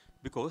time,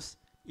 because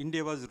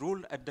India was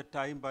ruled at the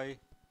time by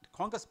the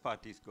Congress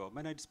Party's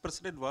government, and its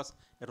president was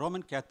a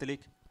Roman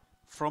Catholic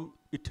from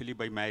Italy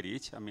by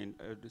marriage,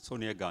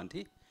 Sonia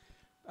Gandhi.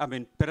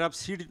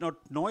 Perhaps she did not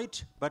know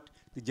it, but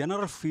the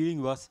general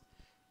feeling was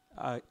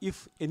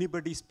if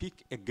anybody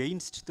speak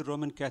against the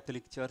Roman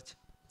Catholic Church,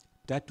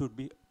 that would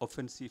be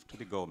offensive to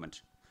the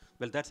government.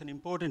 Well, that's an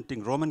important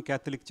thing. Roman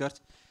Catholic Church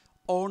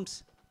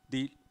owns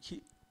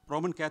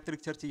Roman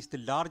Catholic Church is the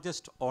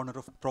largest owner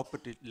of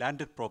property,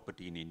 landed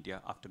property in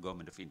India after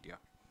Government of India.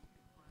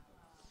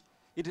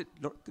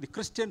 The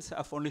Christians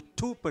have only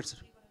 2%.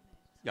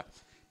 Yeah,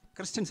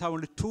 Christians have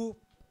only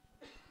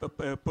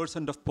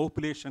 2% of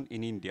population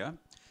in India,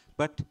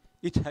 but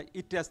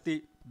it has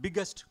the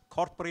biggest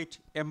corporate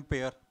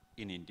empire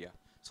in India.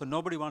 So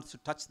nobody wants to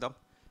touch them.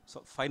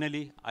 So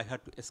finally, I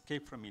had to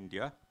escape from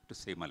India to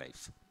save my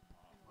life.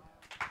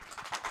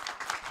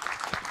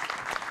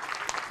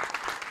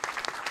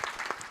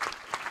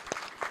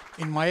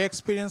 In my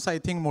experience, I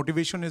think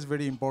motivation is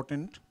very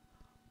important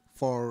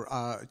for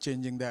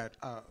changing that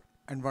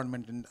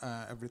environment and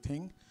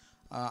everything.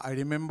 I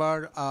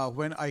remember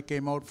when I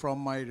came out from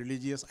my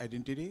religious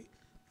identity,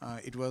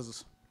 it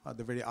was at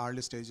the very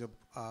early stage of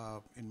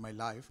in my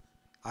life.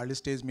 Early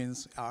stage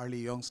means early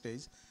young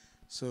stage.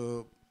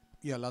 So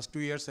yeah, last 2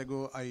 years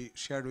ago, I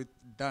shared with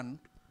Dan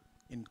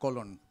in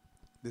Cologne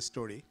this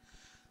story.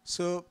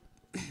 So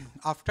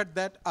after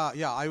that,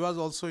 I was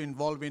also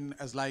involved in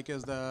as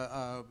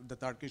the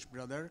Turkish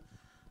brother,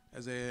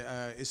 as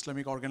a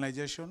Islamic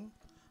organization,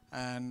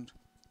 and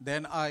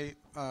then I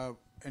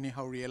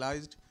anyhow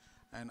realized,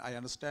 and I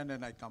understand,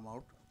 and I come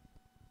out.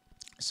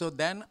 So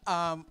then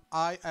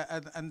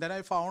then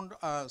I found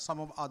some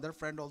of other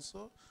friends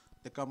also.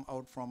 They come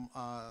out from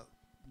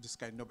this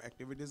kind of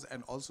activities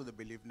and also the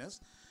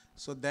beliefness.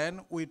 So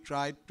then we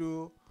tried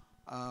to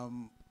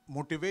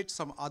motivate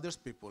some other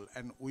people,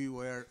 and we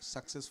were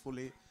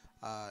successfully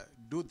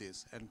do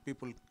this, and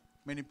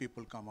many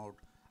people come out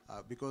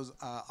because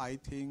I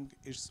think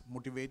it's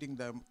motivating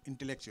them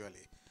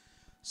intellectually.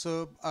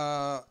 So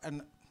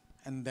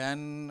and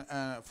then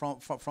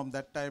from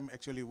that time,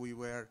 actually, we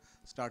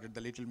started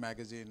the little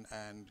magazine,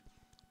 and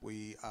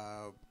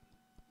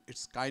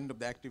it's kind of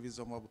the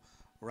activism of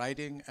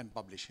writing and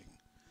publishing.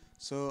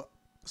 So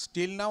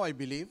still now, I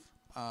believe,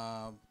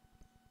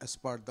 as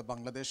per the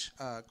Bangladesh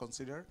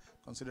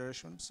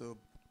consideration, so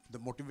the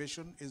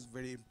motivation is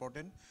very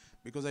important,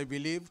 because I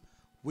believe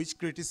which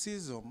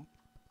criticism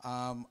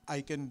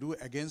I can do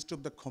against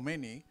the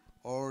Khomeini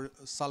or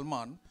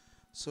Salman,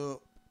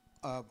 so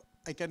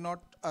I cannot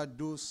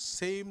do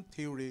same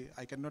theory.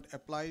 I cannot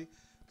apply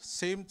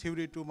same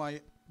theory to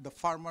the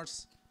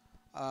farmers,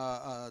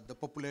 the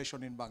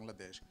population in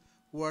Bangladesh,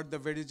 who are the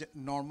very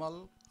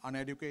normal,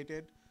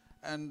 uneducated,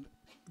 and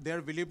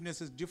their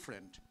beliefness is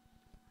different.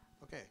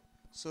 Okay,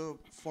 so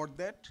for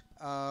that,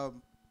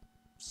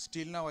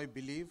 still now I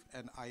believe,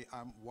 and I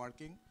am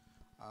working,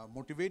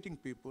 motivating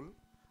people,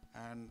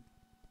 and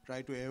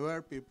try to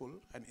aware people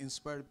and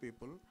inspire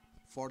people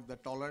for the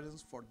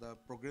tolerance, for the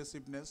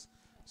progressiveness.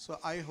 So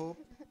I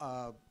hope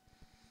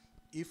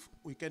if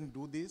we can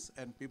do this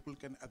and people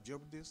can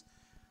absorb this,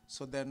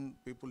 so then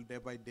people day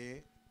by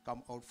day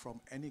come out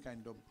from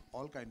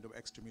all kind of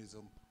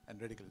extremism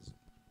and radicalism.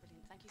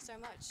 Brilliant. Thank you so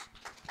much.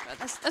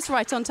 That's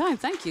right on time.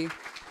 Thank you.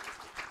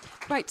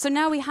 Right, so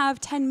now we have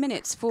 10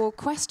 minutes for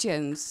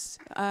questions.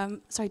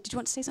 Sorry, did you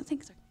want to say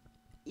something? Sorry.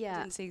 I Yeah.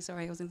 didn't see,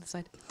 sorry, I was on the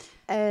side.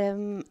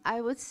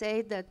 I would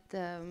say that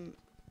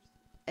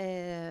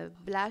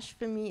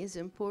blasphemy is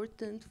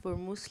important for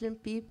Muslim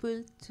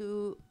people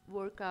to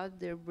work out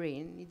their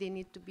brain. They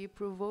need to be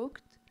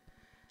provoked,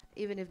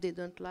 even if they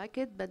don't like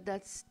it, but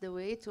that's the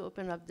way to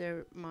open up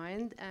their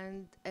mind,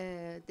 and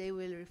they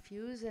will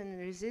refuse and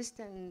resist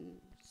and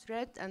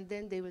threat, and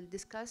then they will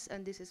discuss,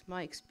 and this is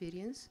my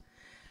experience.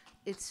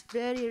 It's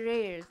very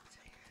rare.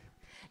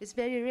 It's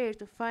very rare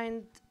to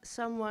find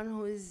someone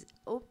who is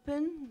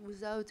open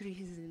without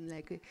reason,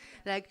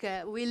 like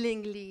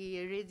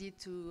willingly ready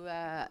to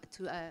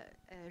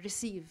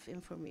receive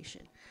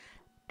information.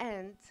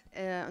 And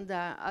on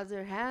the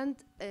other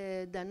hand,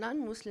 the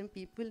non-Muslim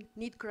people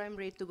need crime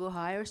rate to go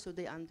higher so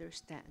they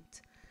understand.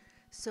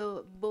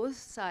 So both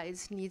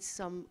sides need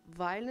some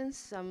violence,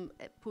 some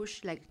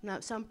push,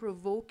 some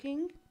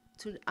provoking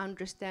to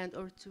understand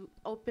or to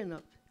open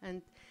up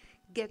and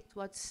get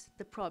what's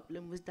the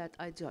problem with that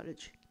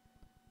ideology.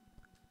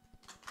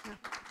 Yeah.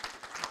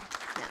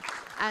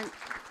 Yeah. And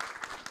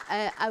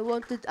I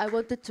wanted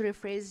to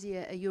rephrase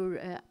your.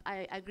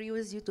 I agree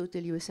with you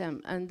totally,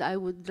 Wissam, and I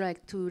would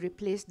like to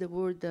replace the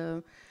word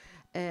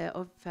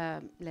of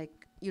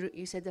like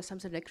you said that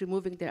something like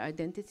removing their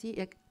identity.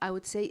 Like I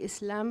would say,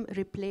 Islam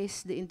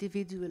replaced the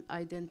individual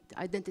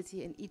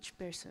identity in each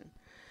person,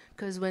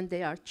 because when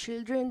they are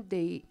children,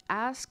 they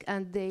ask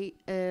and they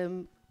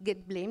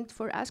get blamed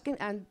for asking,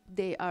 and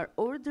they are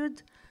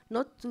ordered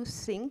not to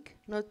think,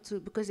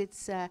 because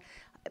it's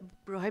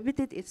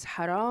prohibited, it's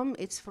haram,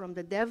 it's from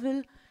the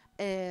devil.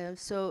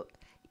 So,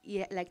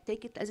 yeah, like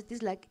take it as it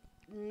is, like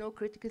no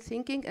critical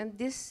thinking, and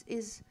this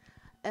is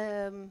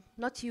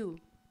not you.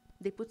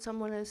 They put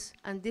someone else,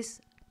 and this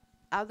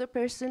other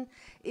person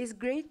is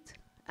great,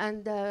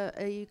 and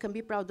you can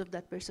be proud of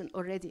that person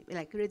already,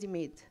 like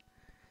ready-made.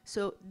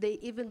 So they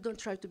even don't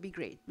try to be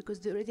great because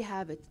they already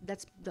have it.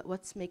 That's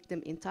what's make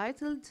them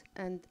entitled,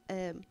 and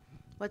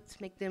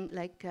what's make them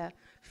like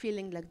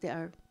feeling like they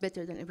are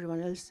better than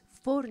everyone else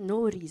for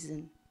no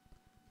reason.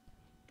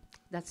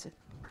 That's it.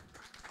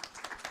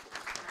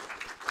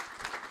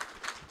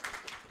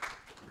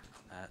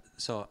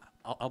 So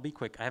I'll be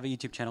quick. I have a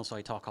YouTube channel, so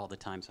I talk all the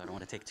time, so I don't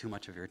want to take too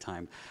much of your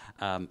time.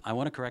 I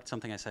want to correct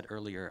something I said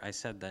earlier. I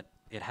said that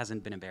it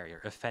hasn't been a barrier.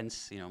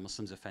 Offense,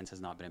 Muslims' offense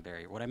has not been a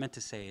barrier. What I meant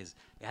to say is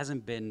it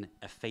hasn't been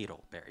a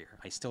fatal barrier.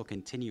 I still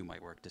continue my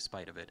work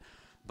despite of it.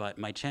 But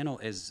my channel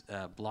is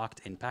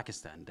blocked in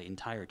Pakistan, the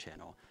entire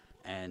channel.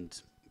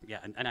 And yeah,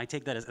 and I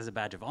take that as a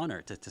badge of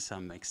honor to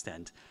some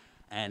extent.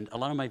 And a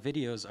lot of my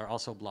videos are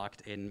also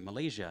blocked in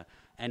Malaysia.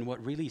 And what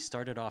really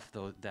started off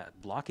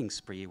that blocking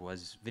spree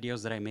was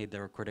videos that I made that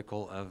were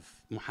critical of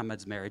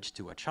Muhammad's marriage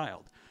to a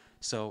child.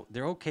 So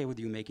they're okay with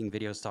you making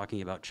videos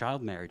talking about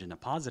child marriage in a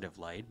positive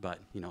light, but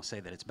say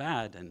that it's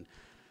bad,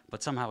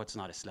 but somehow it's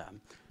not Islam.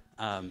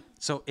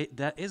 So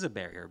that is a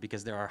barrier,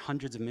 because there are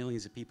hundreds of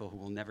millions of people who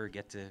will never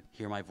get to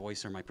hear my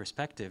voice or my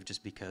perspective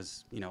just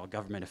because a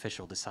government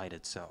official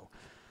decided so.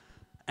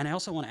 And I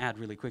also want to add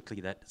really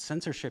quickly that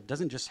censorship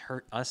doesn't just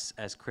hurt us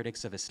as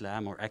critics of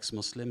Islam or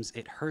ex-Muslims,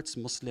 it hurts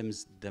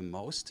Muslims the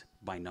most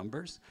by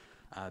numbers.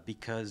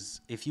 Because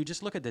if you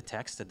just look at the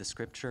text, at the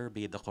scripture,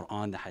 be it the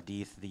Quran, the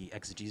Hadith, the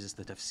exegesis,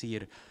 the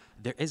tafsir,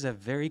 there is a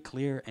very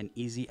clear and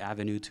easy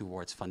avenue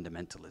towards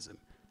fundamentalism.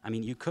 I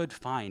mean, you could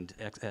find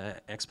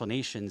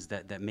explanations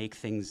that make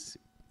things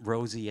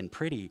rosy and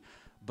pretty,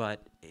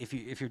 but if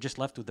you're just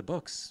left with the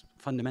books,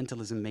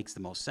 fundamentalism makes the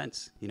most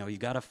sense. You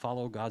got to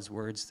follow God's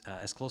words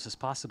as close as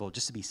possible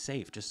just to be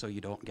safe, just so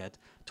you don't get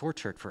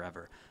tortured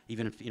forever.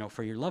 Even if,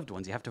 for your loved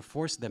ones, you have to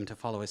force them to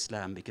follow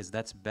Islam because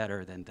that's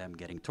better than them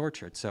getting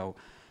tortured. So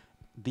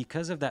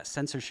because of that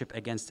censorship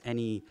against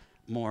any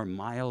more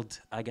mild,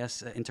 I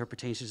guess,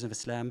 interpretations of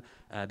Islam,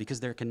 because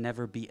there can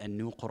never be a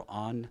new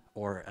Quran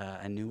or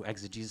a new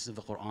exegesis of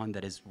the Quran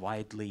that is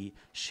widely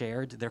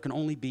shared. There can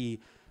only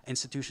be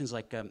institutions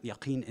like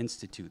Yaqeen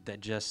Institute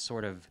that just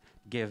sort of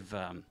give...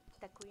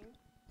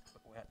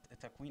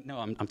 No,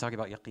 I'm talking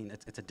about Yaqeen.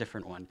 It's a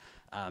different one.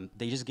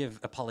 They just give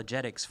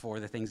apologetics for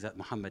the things that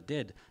Muhammad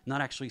did,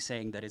 not actually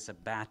saying that it's a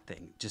bad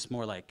thing, just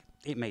more like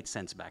it made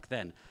sense back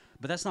then.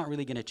 But that's not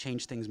really going to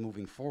change things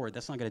moving forward.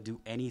 That's not going to do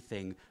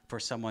anything for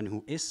someone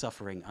who is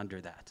suffering under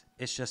that.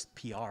 It's just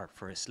PR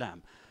for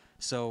Islam.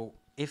 So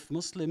if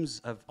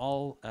Muslims of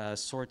all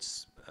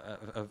sorts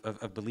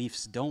of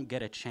beliefs don't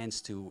get a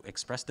chance to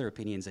express their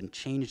opinions and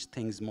change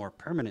things more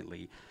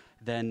permanently,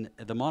 then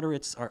the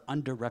moderates are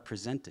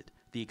underrepresented.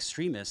 The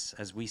extremists,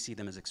 as we see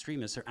them as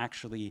extremists, are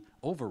actually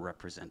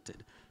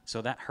overrepresented.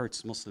 So that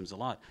hurts Muslims a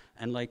lot.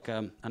 And like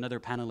another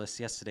panelist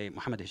yesterday,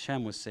 Muhammad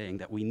Hisham, was saying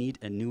that we need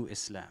a new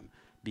Islam,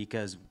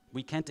 because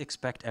we can't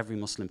expect every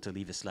Muslim to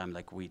leave Islam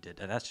like we did.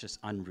 That's just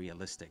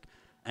unrealistic.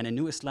 And a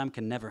new Islam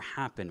can never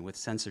happen with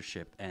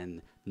censorship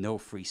and no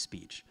free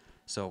speech.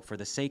 So for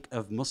the sake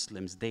of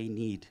Muslims, they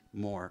need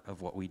more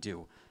of what we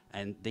do.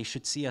 And they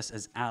should see us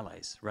as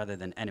allies rather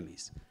than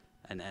enemies.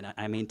 And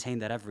I maintain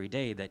that every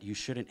day, that you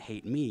shouldn't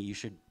hate me, you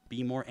should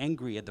be more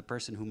angry at the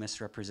person who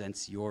misrepresents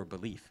your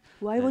belief.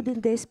 Why than-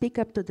 wouldn't they speak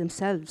up to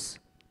themselves?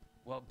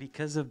 Well,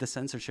 because of the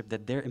censorship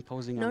that they're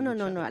imposing No, on no,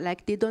 each no, other. no. Like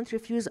they don't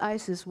refuse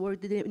ISIS work.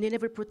 They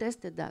never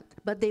protested that,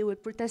 but they would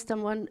protest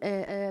someone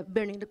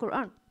burning the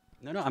Quran.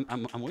 No,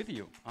 I'm with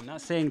you. I'm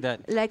not saying that.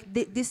 Like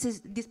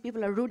these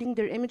people are ruining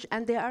their image,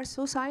 and they are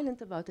so silent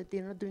about it.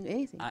 They're not doing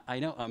anything. I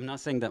know. I'm not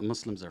saying that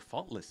Muslims are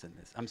faultless in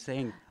this. I'm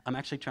saying I'm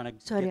actually trying to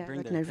Sorry, I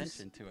bring got their nervous.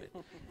 attention to it.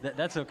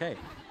 That's okay.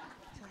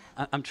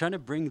 I'm trying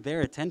to bring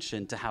their attention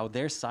to how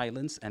their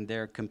silence and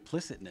their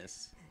complicitness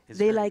is.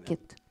 They hurting like them.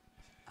 it.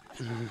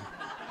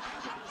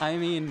 I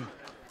mean,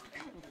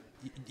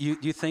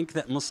 you think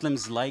that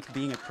Muslims like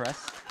being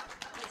oppressed?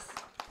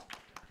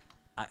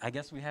 I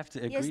guess we have to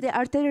agree. Yes, they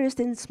are terrorists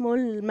in small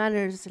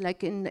manners, like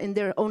in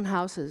their own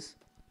houses.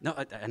 No,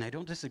 and I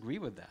don't disagree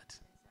with that.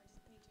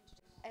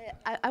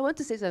 I want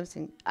to say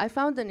something. I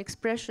found an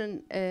expression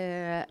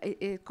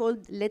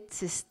called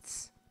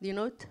letzists. Do you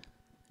know it?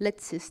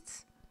 Letzists.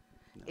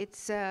 No.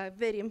 It's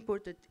very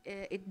important.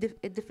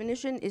 A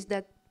definition is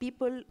that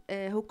people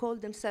who call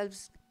themselves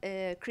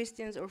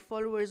Christians or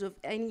followers of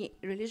any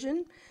religion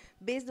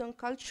based on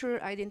cultural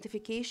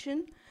identification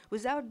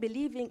without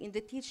believing in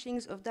the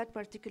teachings of that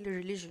particular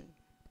religion.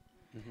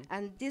 Mm-hmm.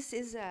 And this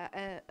is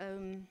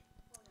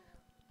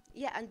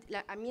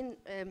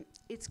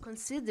it's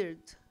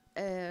considered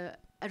a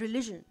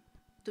religion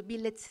to be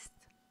letzist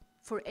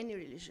for any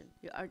religion.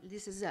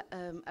 This is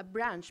a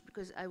branch,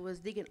 because I was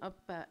digging up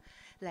the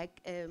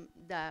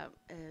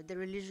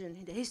religion,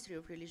 the history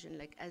of religion,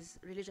 like as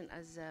religion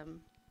as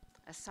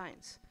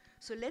science.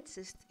 So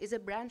letzist is a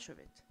branch of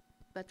it,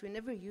 but we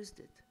never used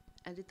it.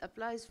 And it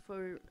applies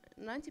for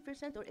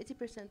 90% or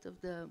 80% of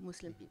the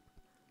Muslim people.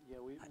 Yeah,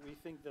 we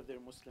think that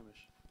they're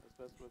Muslimish.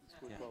 That's what it's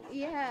called.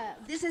 Yeah,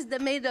 this is the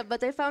made up,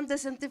 but I found the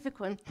scientific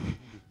one.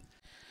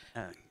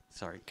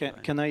 Sorry.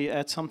 Can I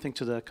add something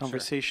to the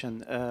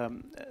conversation? Sure.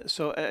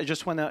 So I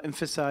just want to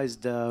emphasize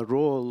the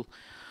role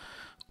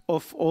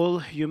of all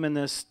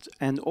humanist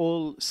and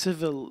all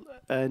civil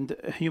and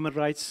human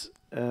rights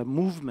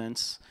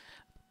movements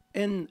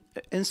in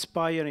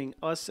inspiring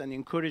us and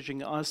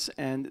encouraging us,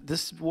 and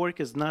this work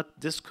is not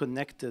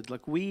disconnected.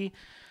 Like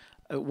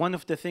one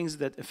of the things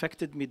that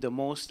affected me the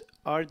most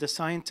are the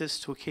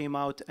scientists who came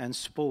out and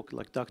spoke,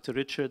 like Dr.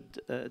 Richard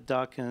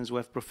Dawkins. We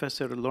have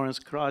Professor Lawrence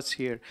Krauss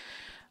here.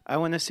 I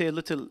want to say a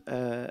little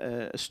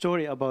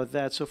story about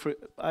that. So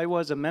I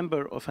was a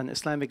member of an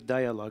Islamic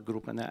dialogue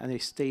group, and I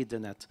stayed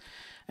in it.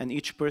 And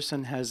each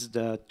person has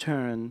the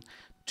turn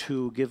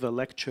to give a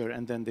lecture,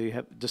 and then they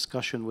have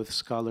discussion with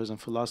scholars and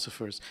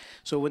philosophers.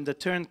 So when the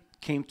turn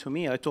came to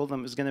me, I told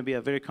them it's going to be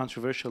a very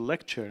controversial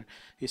lecture.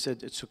 He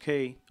said, "It's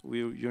okay,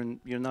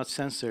 you're not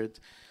censored."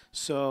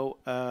 So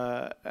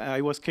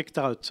I was kicked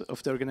out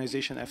of the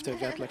organization after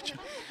that lecture.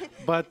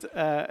 But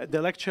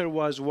the lecture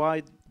was,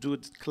 "Why do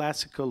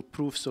classical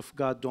proofs of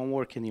God don't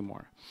work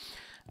anymore?"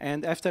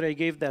 And after I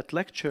gave that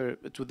lecture,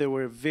 there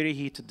were very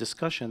heated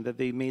discussion that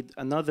they made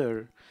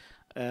another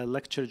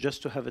lecture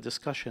just to have a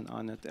discussion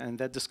on it, and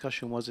that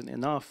discussion wasn't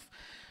enough.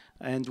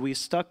 And we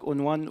stuck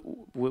on one,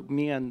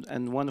 me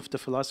and one of the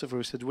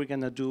philosophers said, we're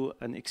going to do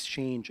an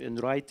exchange in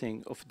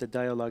writing of the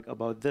dialogue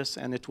about this,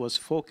 and it was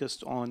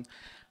focused on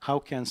how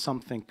can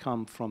something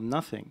come from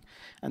nothing.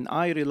 And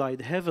I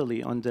relied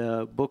heavily on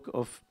the book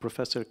of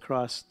Professor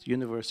Krauss,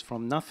 Universe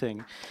from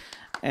Nothing.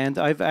 And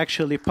I've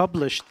actually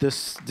published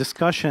this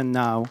discussion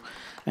now,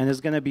 and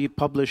it's going to be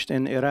published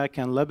in Iraq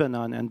and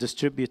Lebanon and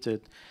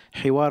distributed.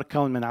 حوار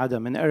كون من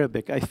عدم in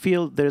Arabic. I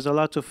feel there's a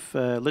lot of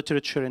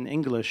literature in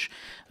English,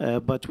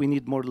 but we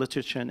need more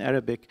literature in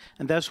Arabic.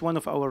 And that's one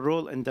of our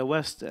role in the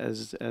West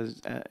as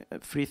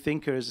free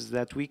thinkers, is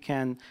that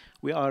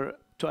we are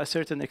to a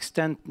certain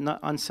extent not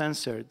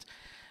uncensored.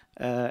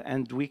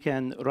 And we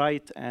can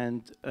write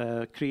and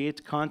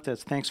create content.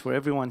 Thanks for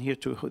everyone here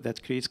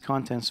that creates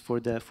contents for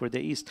the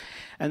East.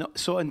 And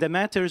so in the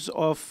matters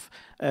of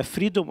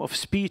freedom of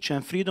speech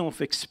and freedom of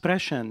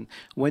expression,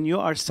 when you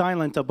are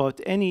silent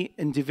about any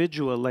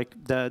individual, like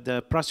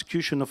the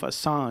prosecution of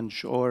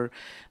Assange or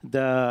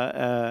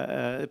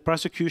the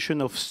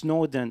prosecution of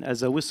Snowden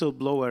as a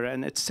whistleblower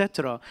and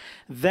etc.,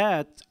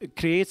 that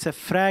creates a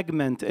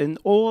fragment in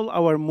all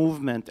our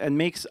movement and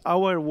makes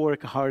our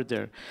work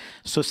harder.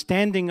 So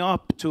standing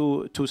up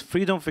to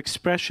freedom of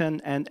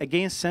expression and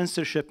against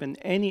censorship in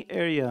any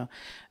area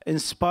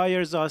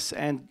inspires us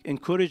and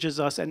encourages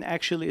us, and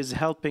actually is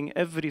helping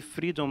every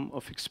freedom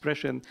of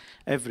expression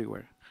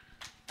everywhere.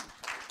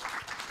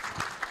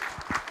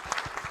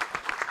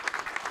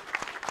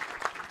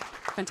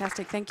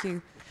 Fantastic, thank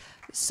you.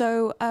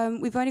 So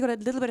we've only got a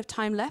little bit of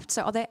time left,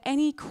 so are there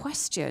any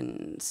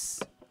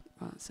questions?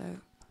 Well, so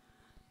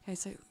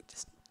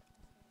just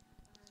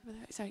over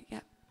there. Sorry,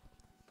 yeah.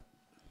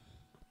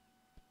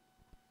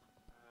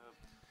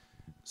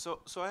 So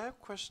I have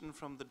a question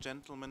from the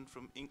gentleman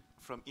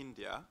from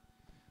India.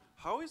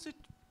 How is it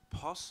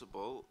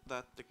possible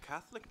that the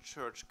Catholic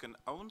Church can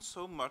own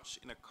so much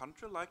in a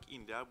country like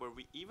India, where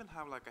we even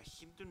have like a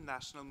Hindu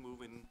national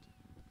movement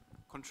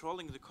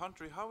controlling the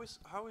country? How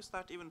is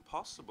that even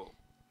possible?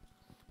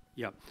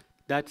 Yeah,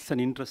 That's an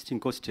interesting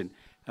question.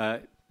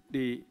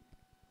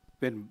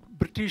 When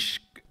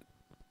British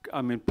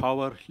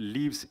power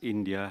leaves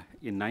India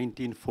in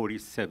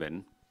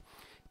 1947,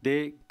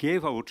 they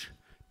gave out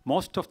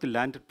most of the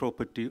landed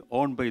property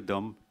owned by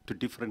them to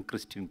different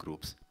Christian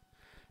groups.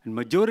 And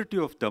majority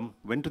of them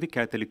went to the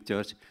Catholic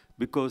Church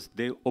because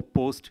they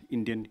opposed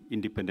Indian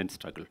independence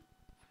struggle.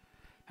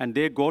 And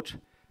they got,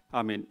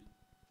 if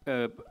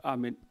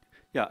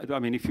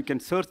you can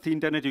search the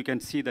internet, you can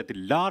see that the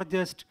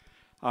largest,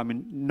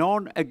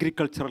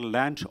 non-agricultural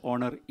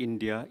landowner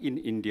in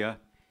India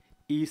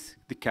is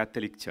the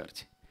Catholic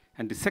Church.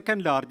 And the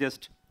second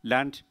largest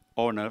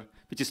landowner,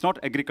 which is not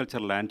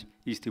agricultural land,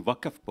 is the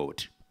Waqf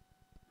board.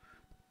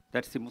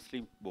 That's the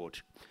Muslim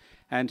board.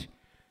 And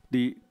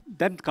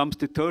then comes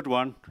the third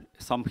one,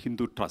 some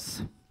Hindu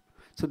trusts.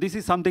 So this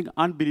is something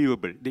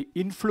unbelievable. The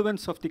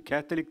influence of the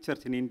Catholic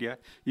Church in India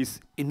is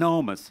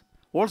enormous.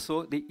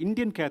 Also, the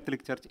Indian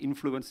Catholic Church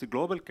influenced the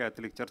global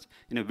Catholic Church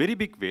in a very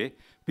big way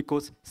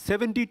because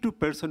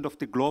 72% of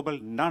the global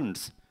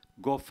nuns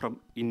go from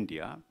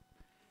India.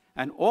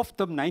 And of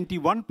them,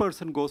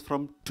 91% goes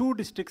from 2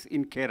 districts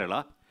in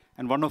Kerala,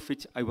 and one of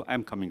which I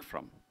am coming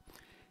from.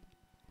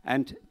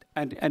 And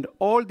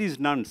all these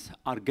nuns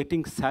are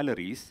getting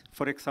salaries.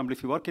 For example,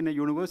 if you work in a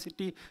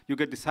university, you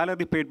get the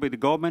salary paid by the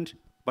government,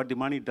 but the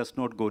money does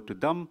not go to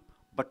them,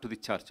 but to the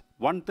church.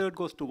 1/3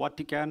 goes to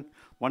Vatican,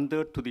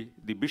 1/3 to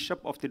the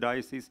bishop of the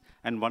diocese,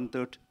 and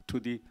 1/3 to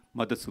the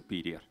Mother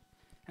Superior.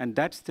 And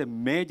that's the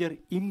major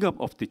income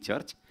of the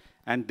church,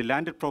 and the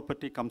landed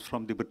property comes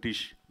from the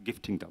British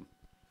gifting them.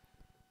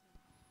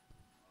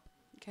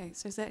 Okay,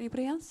 so is there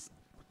anybody else?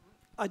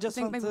 I just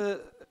want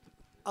to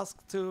ask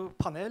to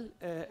panel,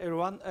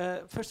 everyone.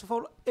 First of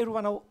all,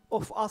 everyone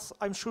of us,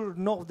 I'm sure,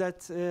 know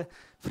that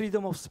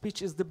freedom of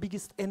speech is the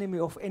biggest enemy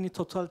of any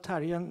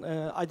totalitarian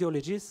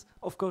ideologies.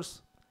 Of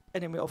course,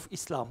 enemy of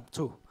Islam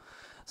too.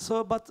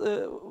 So, but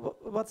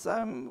what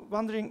I'm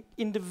wondering,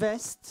 in the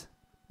West,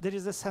 there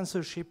is a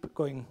censorship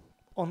going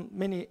on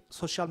many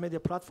social media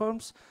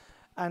platforms,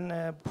 and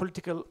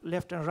political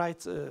left and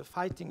right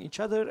fighting each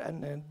other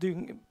and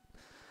doing.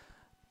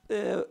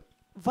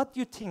 What do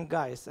you think,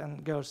 guys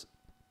and girls?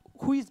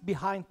 Who is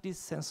behind this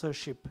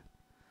censorship?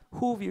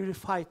 Who will we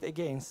fight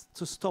against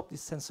to stop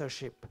this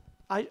censorship?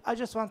 I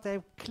just want to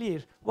have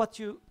clear what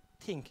you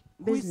think.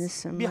 Business Who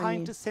is and behind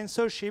money. the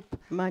censorship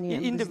Money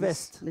and in the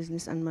business. West?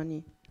 Business and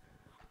money.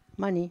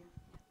 Money.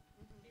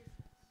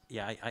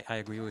 Yeah, I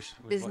agree with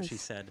what she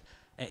said.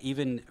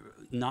 Even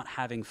not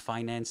having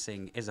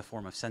financing is a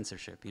form of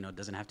censorship. You know, it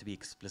doesn't have to be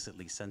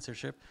explicitly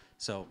censorship.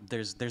 So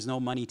there's no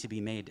money to be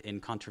made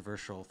in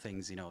controversial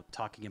things, you know,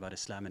 talking about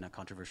Islam in a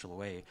controversial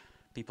way.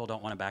 People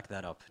don't want to back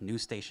that up.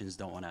 News stations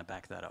don't want to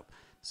back that up.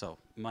 So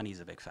money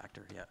is a big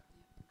factor, yeah.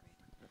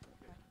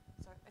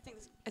 So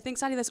I think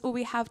sadly that's all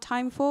we have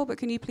time for, but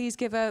can you please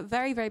give a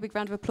very, very big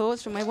round of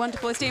applause from my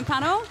wonderful esteemed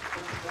panel?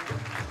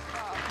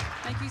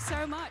 Thank you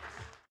so much.